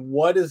 And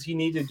what does he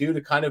need to do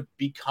to kind of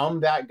become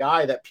that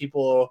guy that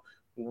people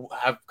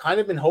have kind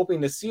of been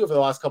hoping to see over the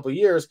last couple of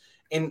years?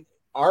 And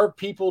are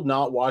people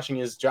not watching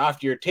his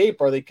draft year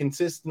tape? Are they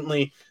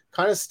consistently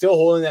kind of still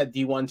holding that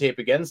D1 tape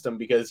against him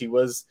because he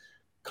was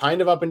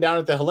kind of up and down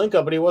at the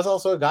Hlinka, but he was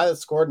also a guy that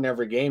scored in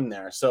every game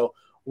there? So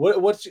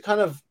what's kind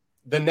of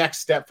the next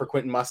step for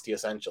Quentin Musty,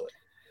 essentially?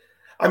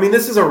 I mean,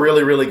 this is a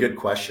really, really good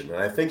question.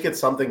 And I think it's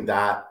something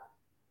that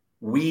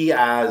we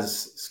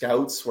as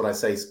scouts, when I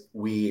say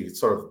we,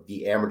 sort of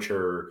the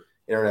amateur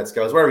internet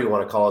scouts, whatever you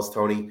want to call us,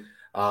 Tony,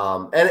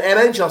 and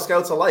NHL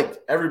scouts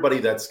alike, everybody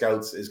that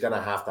scouts is going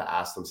to have to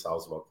ask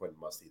themselves about Quentin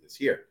Musty this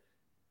year.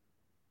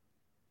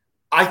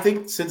 I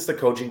think since the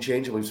coaching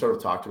change, and we've sort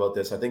of talked about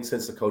this, I think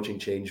since the coaching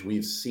change,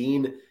 we've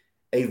seen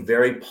a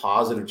very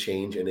positive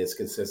change in his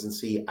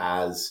consistency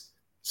as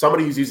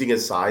somebody who's using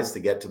his size to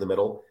get to the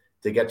middle,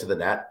 to get to the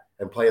net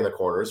and play in the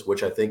corners,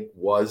 which I think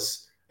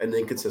was an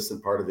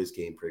inconsistent part of his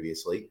game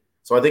previously.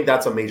 So I think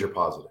that's a major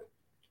positive.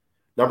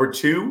 Number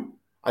two,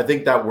 I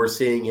think that we're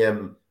seeing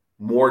him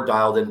more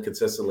dialed in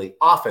consistently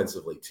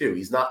offensively too.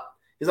 He's not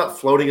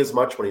floating as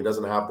much when he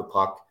doesn't have the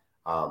puck.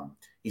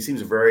 He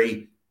seems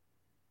very,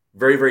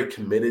 very, very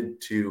committed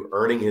to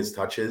earning his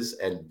touches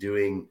and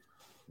doing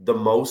the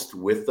most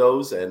with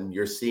those. And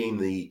you're seeing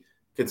the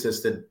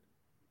consistent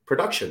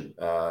production.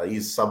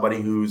 He's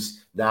somebody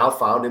who's now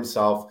found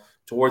himself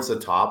towards the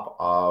top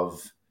of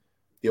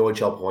the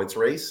OHL points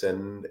race,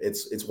 and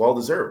it's well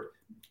deserved.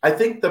 I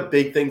think the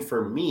big thing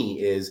for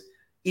me is,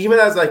 even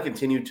as I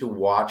continue to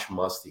watch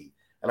Musty,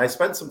 and I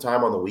spent some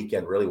time on the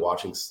weekend really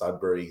watching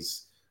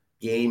Sudbury's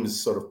games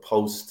sort of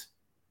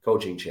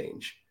post-coaching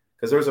change,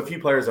 because there was a few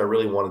players I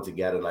really wanted to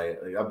get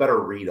a better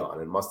read on,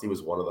 and Musty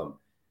was one of them.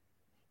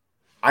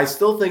 I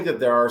still think that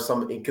there are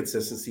some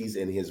inconsistencies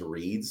in his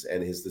reads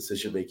and his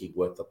decision-making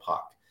with the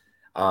puck.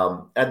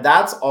 And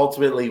that's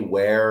ultimately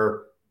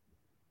where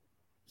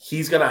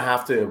he's going to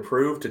have to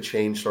improve to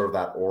change sort of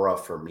that aura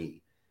for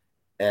me.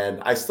 And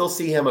I still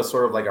see him as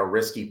sort of like a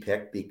risky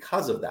pick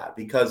because of that,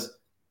 because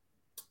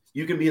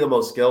you can be the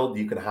most skilled,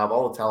 you can have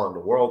all the talent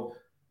in the world,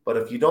 but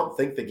if you don't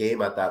think the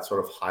game at that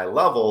sort of high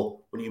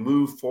level, when you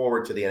move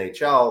forward to the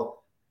NHL,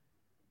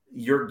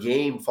 your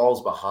game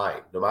falls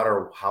behind, no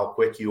matter how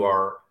quick you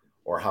are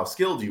or how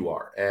skilled you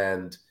are.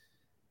 And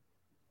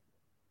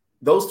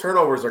those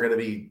turnovers are going to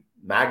be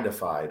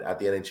magnified at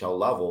the NHL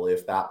level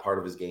if that part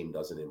of his game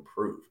doesn't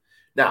improve.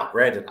 Now,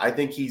 granted, I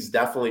think he's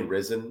definitely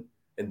risen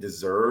and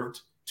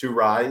deserved to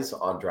rise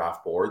on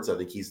draft boards. I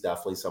think he's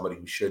definitely somebody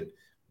who should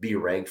be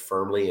ranked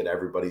firmly in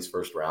everybody's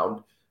first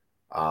round.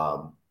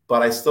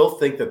 But I still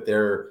think that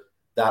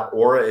that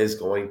aura is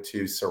going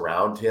to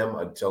surround him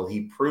until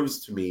he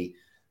proves to me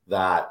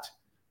that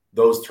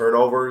those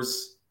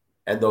turnovers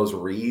and those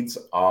reads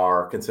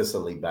are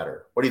consistently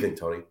better. What do you think,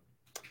 Tony?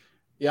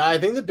 Yeah, I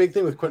think the big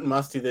thing with Quentin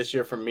Musty this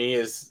year for me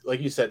is,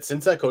 like you said,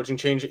 since that coaching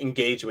change,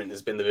 engagement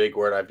has been the big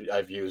word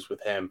I've used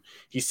with him.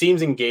 He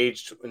seems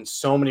engaged in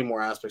so many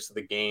more aspects of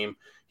the game.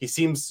 He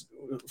seems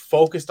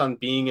focused on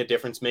being a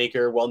difference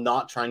maker while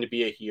not trying to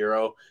be a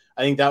hero.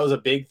 I think that was a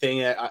big thing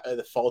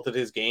that faulted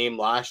his game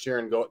last year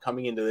and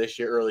coming into this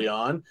year early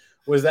on,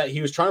 was that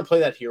he was trying to play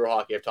that hero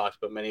hockey I've talked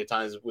about many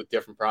times with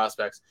different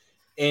prospects.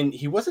 And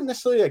he wasn't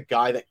necessarily a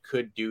guy that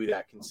could do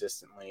that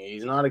consistently.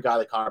 He's not a guy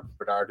like Connor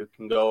Bedard who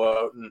can go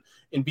out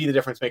and be the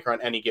difference maker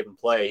on any given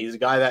play. He's a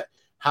guy that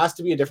has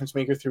to be a difference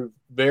maker through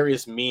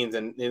various means.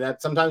 And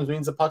that sometimes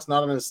means the puck's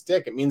not on his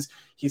stick. It means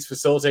he's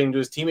facilitating to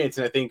his teammates.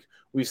 And I think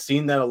we've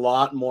seen that a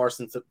lot more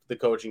since the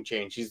coaching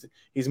change.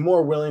 He's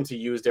more willing to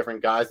use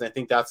different guys. And I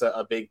think that's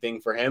a big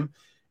thing for him.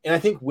 And I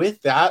think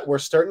with that, we're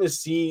starting to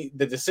see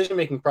the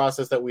decision-making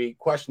process that we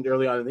questioned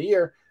early on in the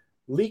year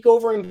leak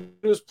over into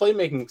his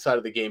playmaking side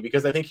of the game,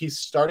 because I think he's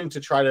starting to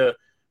try to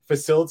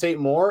facilitate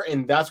more,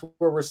 and that's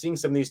where we're seeing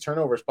some of these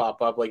turnovers pop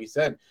up. Like you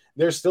said,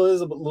 there still is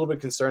a little bit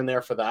of concern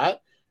there for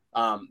that.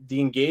 The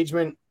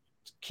engagement,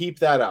 keep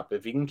that up.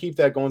 If he can keep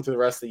that going through the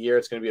rest of the year,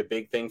 it's going to be a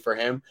big thing for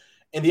him.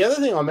 And the other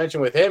thing I'll mention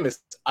with him is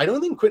I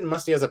don't think Quentin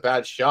Musty has a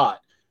bad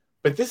shot,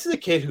 but this is a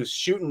kid who's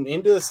shooting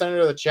into the center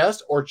of the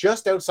chest or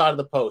just outside of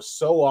the post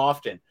so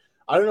often.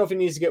 I don't know if he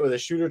needs to get with a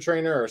shooter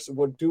trainer or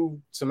would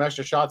do some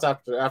extra shots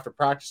after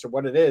practice or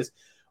what it is,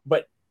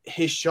 but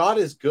his shot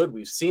is good.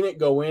 We've seen it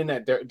go in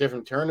at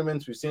different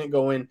tournaments. We've seen it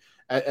go in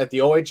at the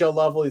OHL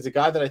level. He's a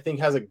guy that I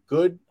think has a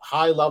good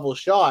high-level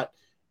shot.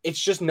 It's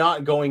just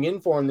not going in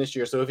for him this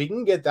year. So if he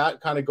can get that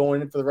kind of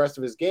going in for the rest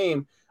of his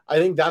game, I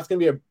think that's going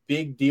to be a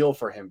big deal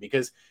for him,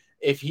 because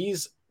if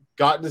he's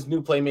got this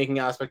new playmaking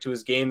aspect to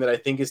his game that I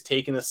think has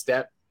taken a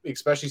step,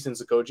 especially since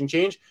the coaching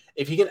change,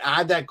 if he can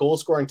add that goal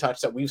scoring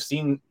touch that we've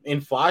seen in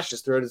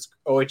flashes throughout his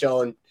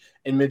OHL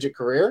and midget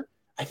career,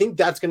 I think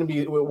that's going to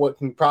be what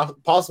can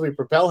possibly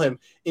propel him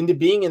into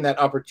being in that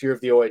upper tier of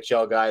the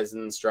OHL guys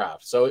in this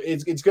draft. So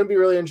it's going to be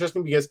really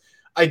interesting, because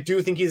I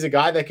do think he's a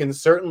guy that can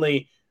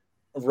certainly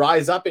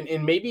rise up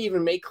and maybe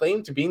even make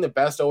claim to being the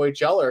best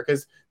OHLer,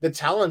 because the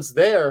talent's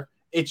there.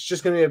 It's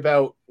just going to be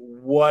about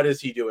what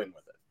is he doing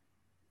with it.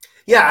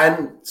 Yeah,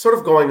 and sort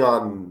of going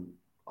on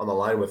the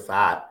line with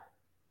that,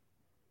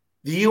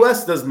 the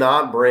U.S. does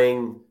not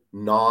bring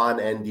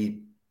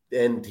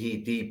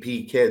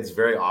non-NTDP kids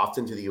very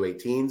often to the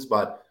U18s,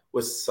 but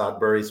with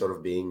Sudbury sort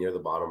of being near the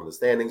bottom of the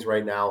standings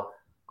right now,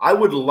 I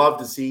would love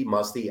to see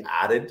Musty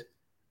added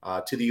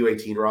to the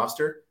U18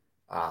 roster,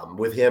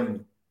 with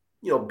him,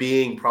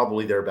 being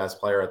probably their best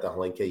player at the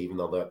Hlinka, even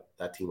though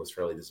that team was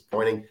fairly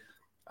disappointing.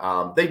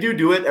 They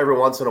do it every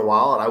once in a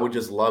while, and I would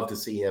just love to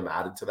see him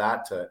added to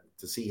that,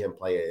 to see him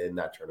play in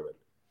that tournament.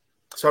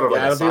 Sort of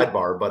like a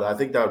sidebar, but I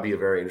think that would be a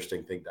very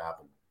interesting thing to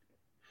happen.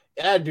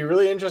 Yeah, it'd be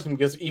really interesting,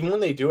 because even when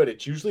they do it,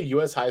 it's usually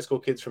U.S. high school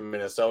kids from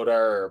Minnesota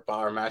or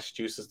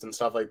Massachusetts and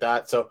stuff like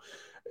that. So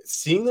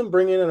seeing them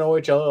bring in an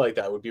OHL like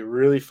that would be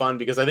really fun,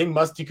 because I think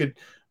Musty could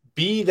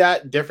be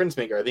that difference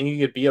maker. I think he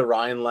could be a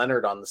Ryan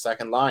Leonard on the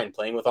second line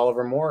playing with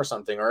Oliver Moore or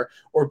something, or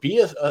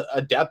be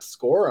a depth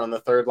scorer on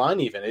the third line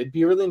even. It'd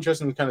be really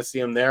interesting to kind of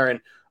see him there, and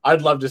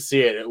I'd love to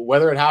see it.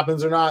 Whether it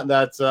happens or not,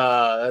 that's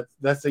a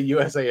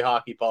USA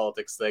hockey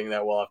politics thing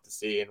that we'll have to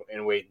see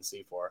and wait and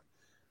see for.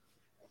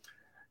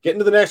 Getting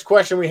to the next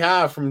question we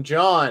have from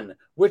John.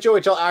 Which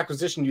OHL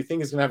acquisition do you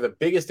think is going to have the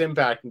biggest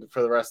impact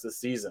for the rest of the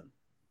season?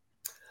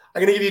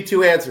 I'm going to give you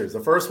two answers.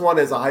 The first one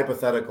is a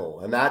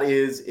hypothetical, and that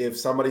is if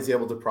somebody's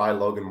able to pry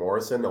Logan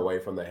Morrison away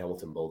from the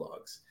Hamilton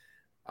Bulldogs.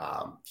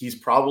 He's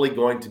probably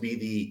going to be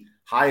the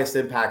highest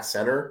impact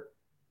center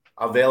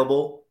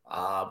available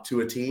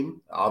to a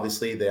team.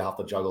 Obviously, they have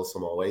to juggle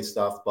some away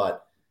stuff,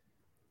 but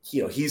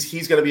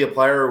he's going to be a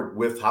player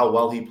with how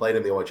well he played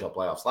in the OHL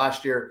playoffs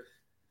last year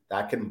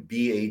that can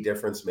be a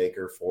difference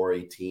maker for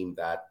a team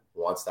that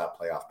wants that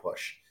playoff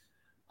push.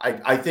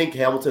 I think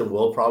Hamilton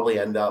will probably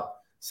end up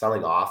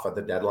selling off at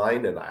the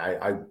deadline, and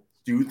I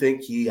do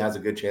think he has a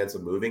good chance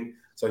of moving.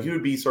 So he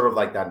would be sort of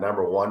like that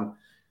number one.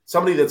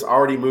 Somebody that's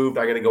already moved,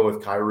 I'm going to go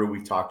with Kyrou.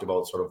 We've talked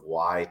about sort of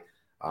why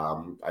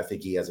I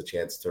think he has a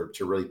chance to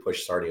really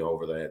push Sarnia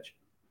over the edge.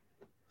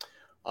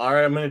 All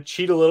right, I'm going to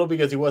cheat a little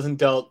because he wasn't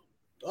dealt.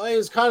 Well, he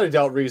was kind of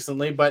dealt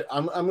recently, but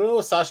I'm going to go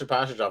with Sasha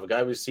Pashachov, a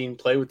guy we've seen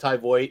play with Ty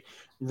Voigt,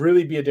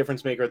 really be a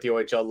difference maker at the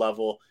OHL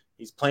level.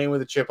 He's playing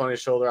with a chip on his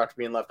shoulder after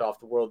being left off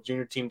the World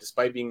Junior team,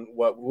 despite being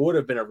what would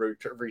have been a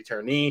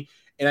returnee.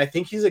 And I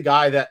think he's a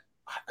guy that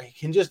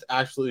can just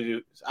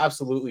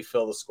absolutely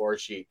fill the score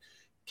sheet.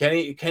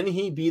 Can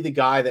he be the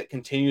guy that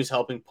continues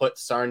helping put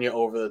Sarnia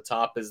over the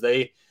top as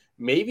they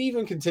maybe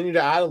even continue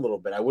to add a little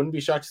bit? I wouldn't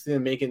be shocked to see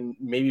them making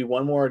maybe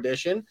one more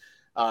addition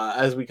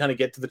as we kind of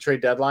get to the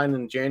trade deadline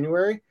in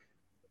January.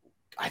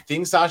 I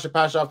think Sasha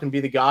Pashov can be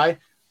the guy.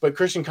 But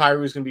Christian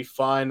Kyrie is going to be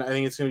fun. I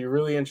think it's going to be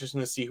really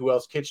interesting to see who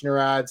else Kitchener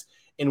adds.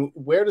 And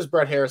where does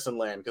Brett Harrison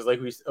land? Because like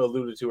we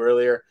alluded to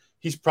earlier,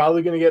 he's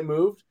probably going to get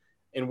moved.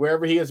 And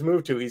wherever he gets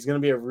moved to, he's going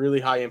to be a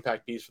really high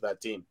impact piece for that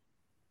team.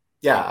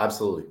 Yeah,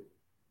 absolutely.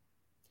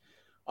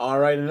 All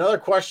right, another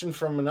question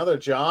from another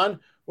John.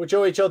 Which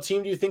OHL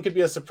team do you think could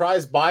be a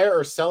surprise buyer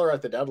or seller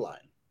at the deadline?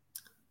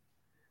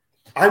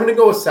 I'm going to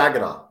go with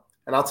Saginaw,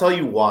 and I'll tell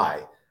you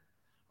why.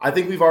 I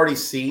think we've already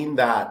seen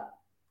that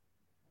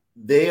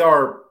they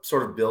are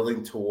sort of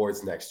building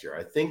towards next year.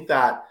 I think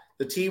that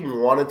the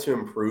team wanted to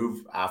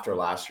improve after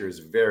last year's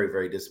very,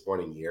 very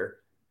disappointing year,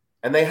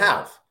 and they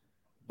have.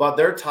 But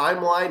their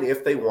timeline,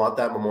 if they want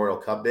that Memorial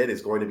Cup bid,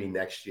 is going to be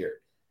next year.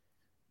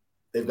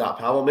 They've got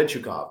Pavel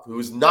Mintyukov,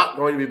 who's not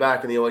going to be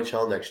back in the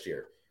OHL next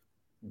year.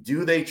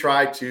 Do they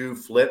try to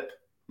flip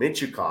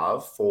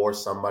Mintyukov for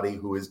somebody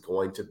who is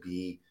going to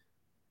be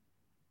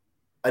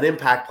an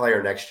impact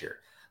player next year?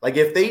 Like,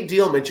 if they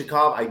deal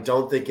Mintyukov, I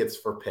don't think it's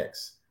for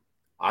picks.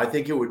 I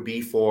think it would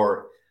be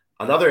for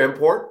another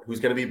import who's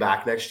going to be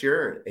back next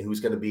year and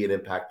who's going to be an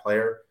impact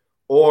player,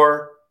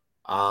 or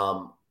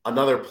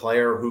another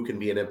player who can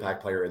be an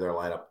impact player in their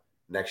lineup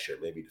next year,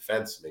 maybe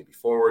defense, maybe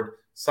forward,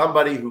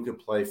 somebody who can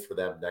play for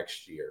them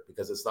next year,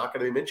 because it's not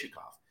going to be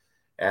Mintyukov.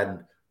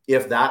 And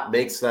if that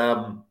makes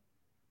them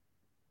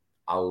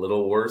a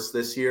little worse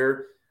this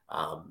year,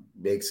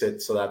 makes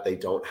it so that they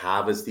don't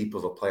have as deep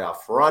of a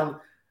playoff run,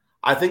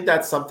 I think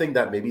that's something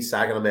that maybe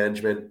Saginaw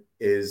management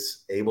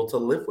is able to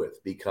live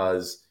with,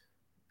 because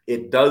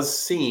it does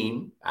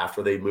seem,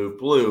 after they move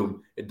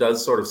Bloom, it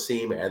does sort of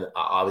seem, and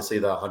obviously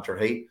the Hunter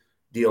Haight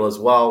deal as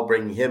well,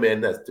 bringing him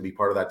in to be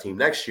part of that team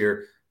next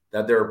year,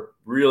 that they're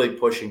really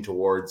pushing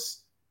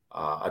towards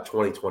a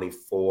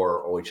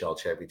 2024 OHL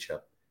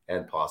championship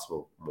and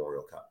possible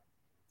Memorial Cup.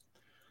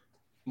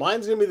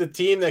 Mine's going to be the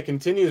team that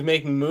continues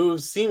making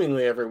moves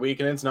seemingly every week,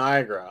 and it's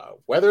Niagara.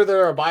 Whether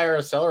they're a buyer or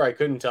a seller, I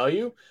couldn't tell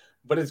you,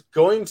 but it's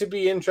going to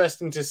be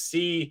interesting to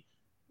see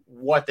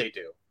what they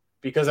do,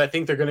 because I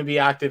think they're going to be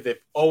active. They've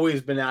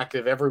always been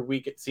active. Every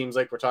week it seems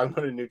like we're talking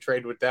about a new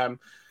trade with them.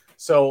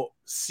 So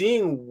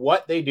seeing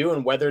what they do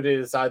and whether they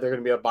decide they're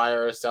going to be a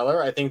buyer or a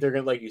seller, I think they're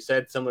going to, like you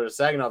said, similar to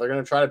Saginaw, they're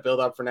going to try to build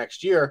up for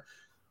next year.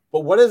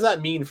 But what does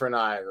that mean for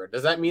Niagara?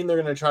 Does that mean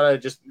they're going to try to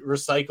just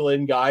recycle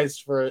in guys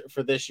for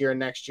this year and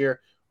next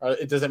year? Or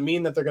does it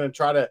mean that they're going to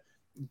try to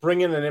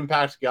bring in an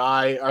impact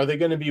guy? Are they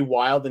going to be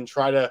wild and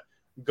try to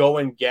go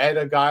and get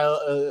a guy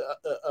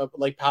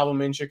like Pavel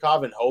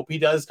Mintyukov and hope he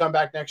does come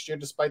back next year,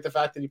 despite the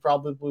fact that he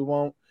probably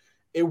won't?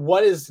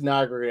 What is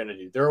Niagara going to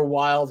do? They're a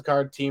wild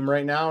card team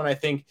right now, and I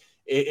think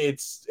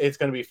it's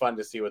going to be fun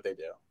to see what they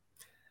do.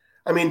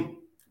 I mean,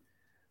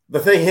 the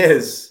thing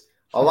is,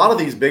 a lot of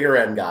these bigger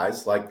end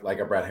guys, like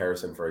a Brett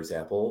Harrison, for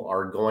example,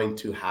 are going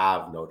to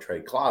have no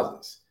trade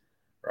clauses,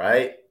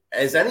 right?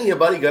 Is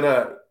anybody going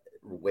to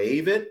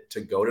waive it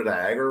to go to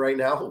Niagara right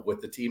now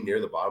with the team near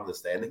the bottom of the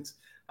standings?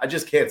 I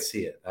just can't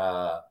see it.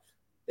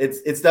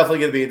 It's definitely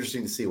going to be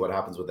interesting to see what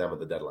happens with them at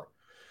the deadline.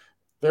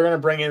 They're going to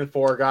bring in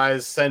 4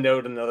 guys, send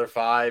out another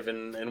 5,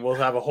 and we'll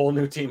have a whole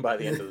new team by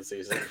the end of the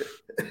season.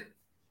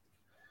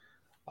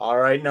 All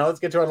right, now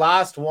let's get to our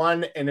last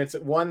one, and it's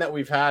one that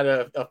we've had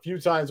a few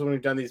times when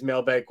we've done these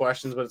mailbag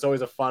questions, but it's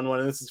always a fun one,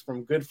 and this is from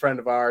a good friend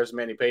of ours,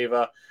 Manny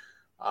Pava.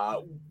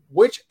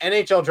 Which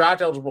NHL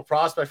draft-eligible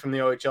prospect from the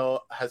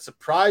OHL has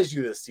surprised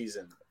you this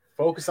season?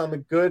 Focus on the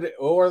good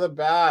or the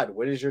bad.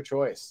 What is your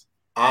choice?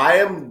 I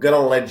am going to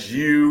let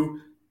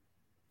you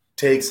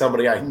take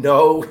somebody I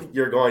know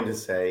you're going to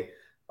say.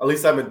 At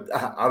least I don't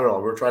know.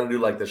 We're trying to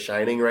do like The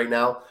Shining right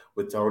now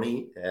with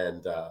Tony,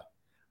 and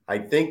I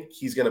think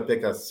he's going to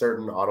pick a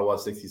certain Ottawa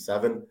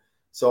 67.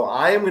 So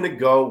I am going to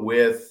go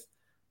with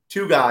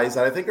 2 guys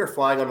that I think are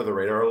flying under the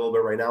radar a little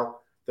bit right now.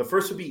 The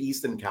first would be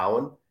Easton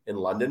Cowan in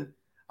London.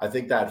 I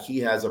think that he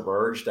has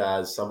emerged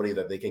as somebody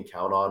that they can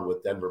count on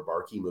with Denver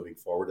Barkey moving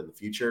forward in the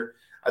future.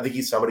 I think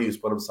he's somebody who's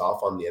put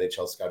himself on the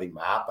NHL scouting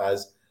map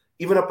as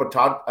even a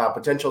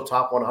potential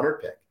top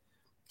 100 pick.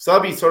 So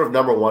that'd be sort of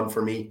number 1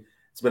 for me.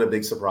 It's been a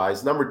big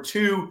surprise. Number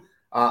 2,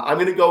 I'm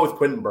going to go with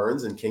Quentin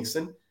Burns in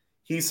Kingston.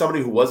 He's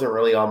somebody who wasn't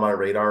really on my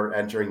radar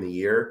entering the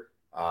year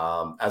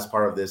as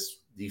part of this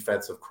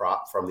defensive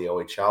crop from the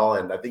OHL.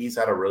 And I think he's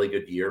had a really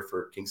good year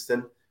for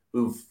Kingston,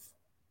 who've,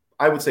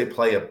 I would say,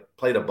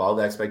 played above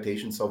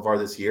expectations so far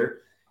this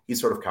year. He's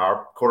sort of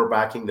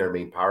quarterbacking their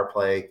main power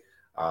play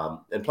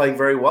and playing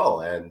very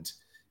well. And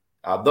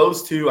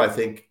those 2, I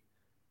think,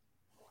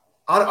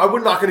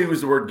 I'm not going to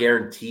use the word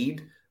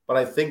guaranteed, but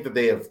I think that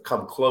they have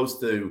come close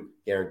to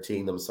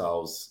guaranteeing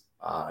themselves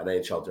an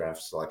NHL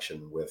draft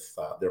selection with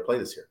their play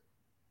this year.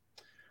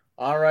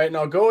 All right, and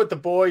I'll go with the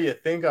boy you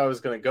think I was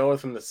going to go with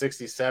from the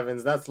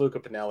 67s. That's Luca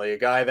Pinelli, a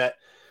guy that,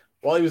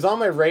 while he was on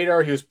my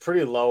radar, he was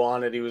pretty low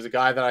on it. He was a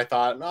guy that I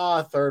thought,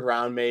 3rd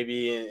round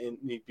maybe, and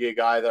he'd be a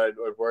guy that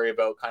I'd worry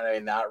about kind of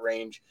in that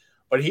range.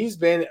 But he's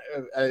been,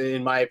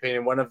 in my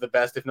opinion, one of the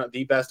best, if not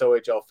the best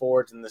OHL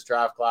forwards in this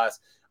draft class.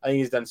 I think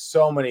he's done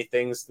so many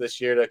things this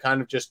year to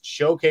kind of just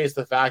showcase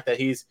the fact that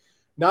he's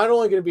not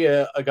only going to be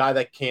a guy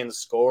that can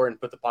score and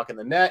put the puck in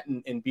the net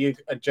and be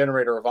a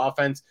generator of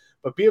offense,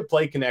 but be a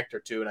play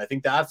connector too. And I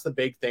think that's the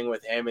big thing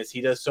with him is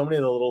he does so many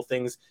of the little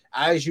things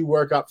as you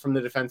work up from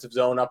the defensive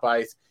zone up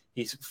ice.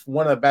 He's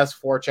one of the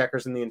best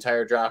forecheckers in the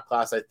entire draft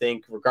class, I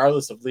think,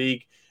 regardless of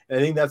league. And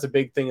I think that's a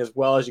big thing as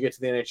well as you get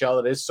to the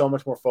NHL that is so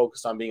much more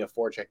focused on being a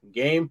forechecking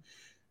game.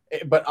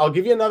 But I'll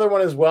give you another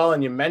one as well,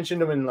 and you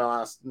mentioned him in the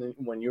last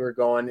when you were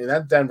going, and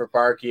that's Denver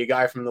Parkey, a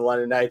guy from the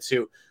London Knights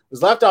who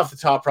was left off the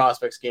top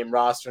prospects game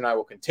roster, and I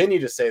will continue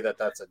to say that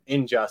that's an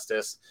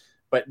injustice.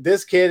 But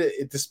this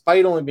kid,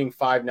 despite only being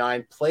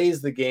 5'9",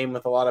 plays the game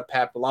with a lot of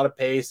pep, a lot of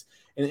pace,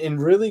 and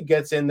really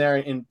gets in there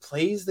and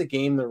plays the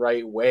game the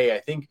right way. I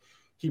think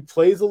he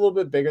plays a little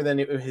bit bigger than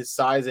his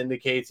size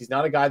indicates. He's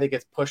not a guy that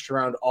gets pushed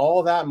around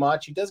all that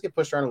much. He does get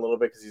pushed around a little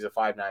bit because he's a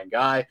 5'9"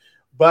 guy,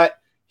 but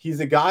he's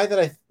a guy that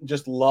I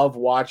just love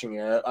watching.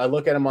 I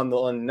look at him on the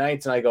London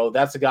Knights and I go,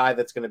 that's a guy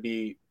that's going to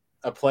be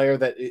a player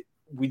that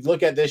we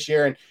look at this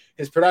year and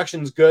his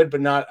production's good,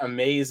 but not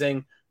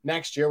amazing.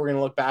 Next year, we're going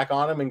to look back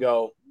on him and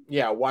go,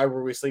 yeah, why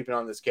were we sleeping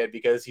on this kid?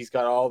 Because he's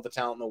got all the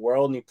talent in the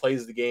world and he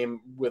plays the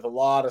game with a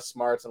lot of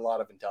smarts and a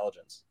lot of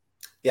intelligence.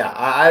 Yeah,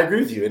 I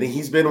agree with you. And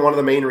he's been one of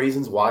the main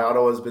reasons why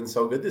Ottawa has been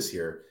so good this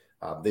year.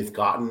 They've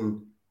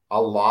gotten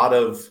a lot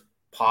of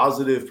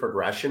positive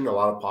progression, a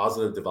lot of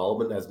positive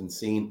development has been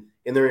seen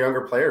in their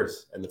younger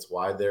players, and it's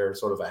why they're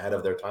sort of ahead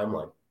of their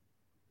timeline.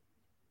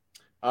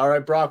 All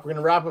right, Brock, we're going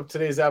to wrap up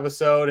today's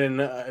episode, and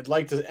I'd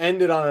like to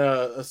end it on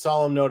a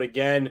solemn note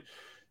again,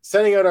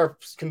 sending out our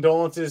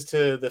condolences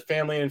to the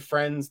family and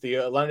friends, the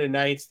London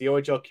Knights, the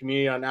OHL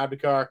community on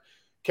Abdikar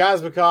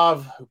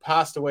Kazbekov, who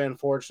passed away,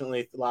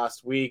 unfortunately,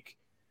 last week.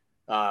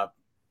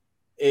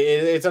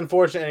 It's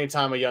unfortunate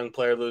anytime a young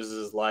player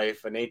loses his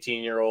life. An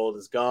 18-year-old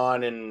is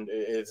gone, and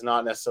it's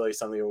not necessarily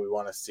something that we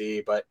want to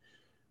see, but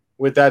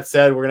with that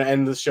said, we're going to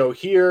end the show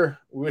here.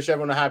 We wish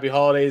everyone a happy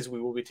holidays.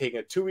 We will be taking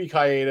a 2-week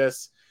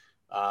hiatus.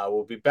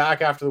 We'll be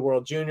back after the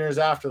World Juniors,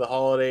 after the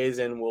holidays,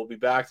 and we'll be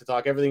back to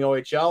talk everything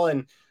OHL.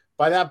 And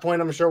by that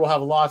point, I'm sure we'll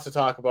have lots to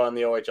talk about on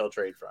the OHL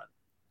trade front.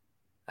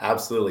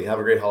 Absolutely. Have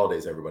a great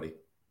holidays, everybody.